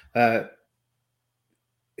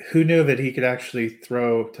 Who knew that he could actually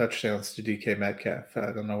throw touchdowns to DK Metcalf?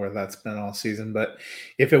 I don't know where that's been all season, but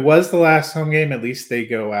if it was the last home game, at least they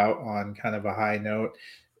go out on kind of a high note.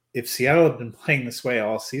 If Seattle had been playing this way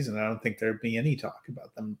all season, I don't think there'd be any talk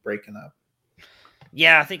about them breaking up.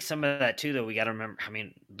 Yeah, I think some of that too, though, we got to remember. I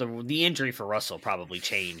mean, the injury for Russell probably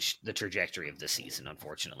changed the trajectory of this season,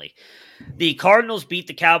 unfortunately. The Cardinals beat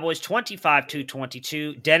the Cowboys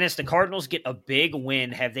 25-22. Dennis, the Cardinals get a big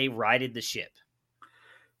win. Have they righted the ship?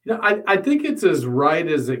 I think it's as right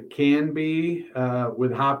as it can be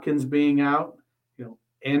with Hopkins being out.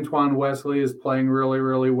 Antoine Wesley is playing really,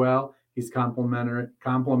 really well. He's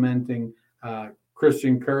complimenting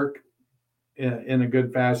Christian Kirk in a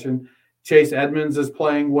good fashion. Chase Edmonds is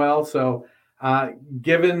playing well. So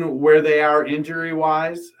given where they are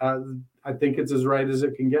injury-wise, I think it's as right as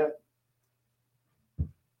it can get.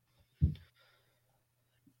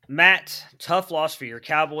 Matt, tough loss for your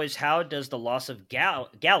Cowboys. How does the loss of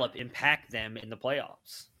Gallup impact them in the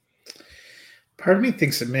playoffs? Part of me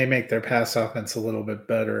thinks it may make their pass offense a little bit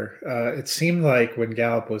better. It seemed like when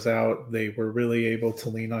Gallup was out, they were really able to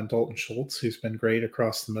lean on Dalton Schultz, who's been great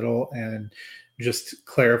across the middle, and just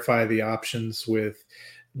clarify the options with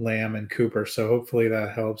Lamb and Cooper. So hopefully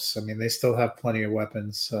that helps. I mean, they still have plenty of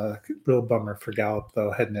weapons. Real bummer for Gallup,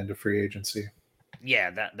 though, heading into free agency.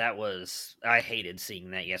 Yeah, that was – I hated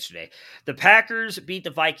seeing that yesterday. The Packers beat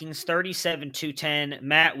the Vikings 37-10.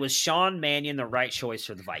 Matt, was Sean Mannion the right choice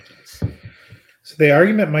for the Vikings? So the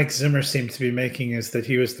argument Mike Zimmer seems to be making is that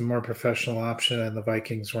he was the more professional option and the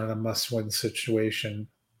Vikings were in a must-win situation.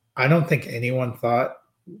 I don't think anyone thought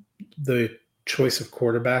the choice of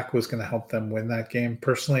quarterback was going to help them win that game.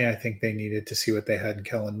 Personally, I think they needed to see what they had in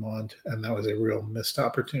Kellen Mond, and that was a real missed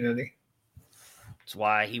opportunity. That's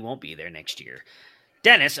why he won't be there next year.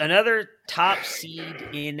 Dennis, another top seed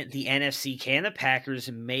in the NFC. Can the Packers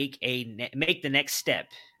make the next step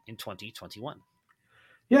in 2021?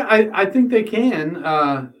 Yeah, I think they can.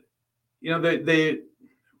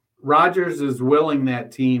 Rodgers is willing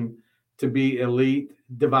that team to be elite.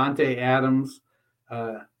 Devontae Adams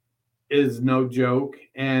is no joke,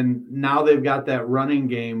 and now they've got that running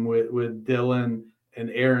game with Dylan and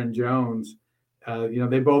Aaron Jones.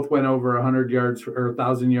 They both went over 100 yards or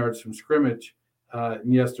 1,000 yards from scrimmage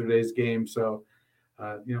in yesterday's game. So,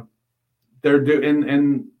 they're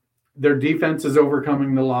and their defense is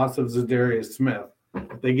overcoming the loss of Zadarius Smith.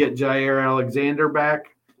 If they get Jair Alexander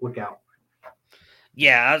back, look out.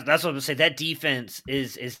 Yeah, that's what I'm going to say. That defense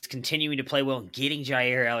is continuing to play well, and getting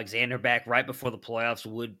Jair Alexander back right before the playoffs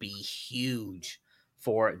would be huge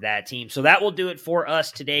for that team. So that will do it for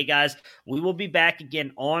us today, guys. We will be back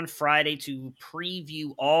again on Friday to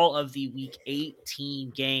preview all of the Week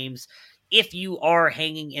 18 games. If you are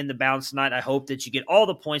hanging in the balance tonight, I hope that you get all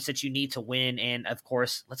the points that you need to win. And, of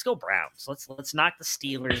course, let's go Browns. Let's knock the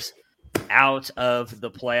Steelers out of the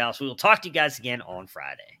playoffs. We will talk to you guys again on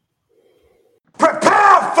Friday.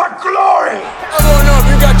 Prepare for glory! I want to know if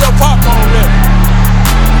you got your popcorn ready.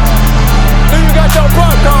 Do you got your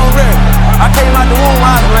popcorn ready? I came out the womb,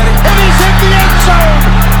 I was ready. And he's hit the end zone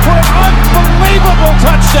for an unbelievable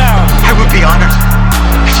touchdown. I would be honored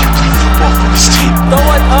if you played football for this team. Throw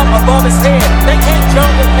it up above his head. They can't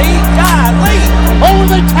jump with me. Golly. Oh,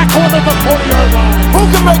 they tackle him at the 40-yard line. Who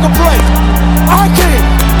can make a play?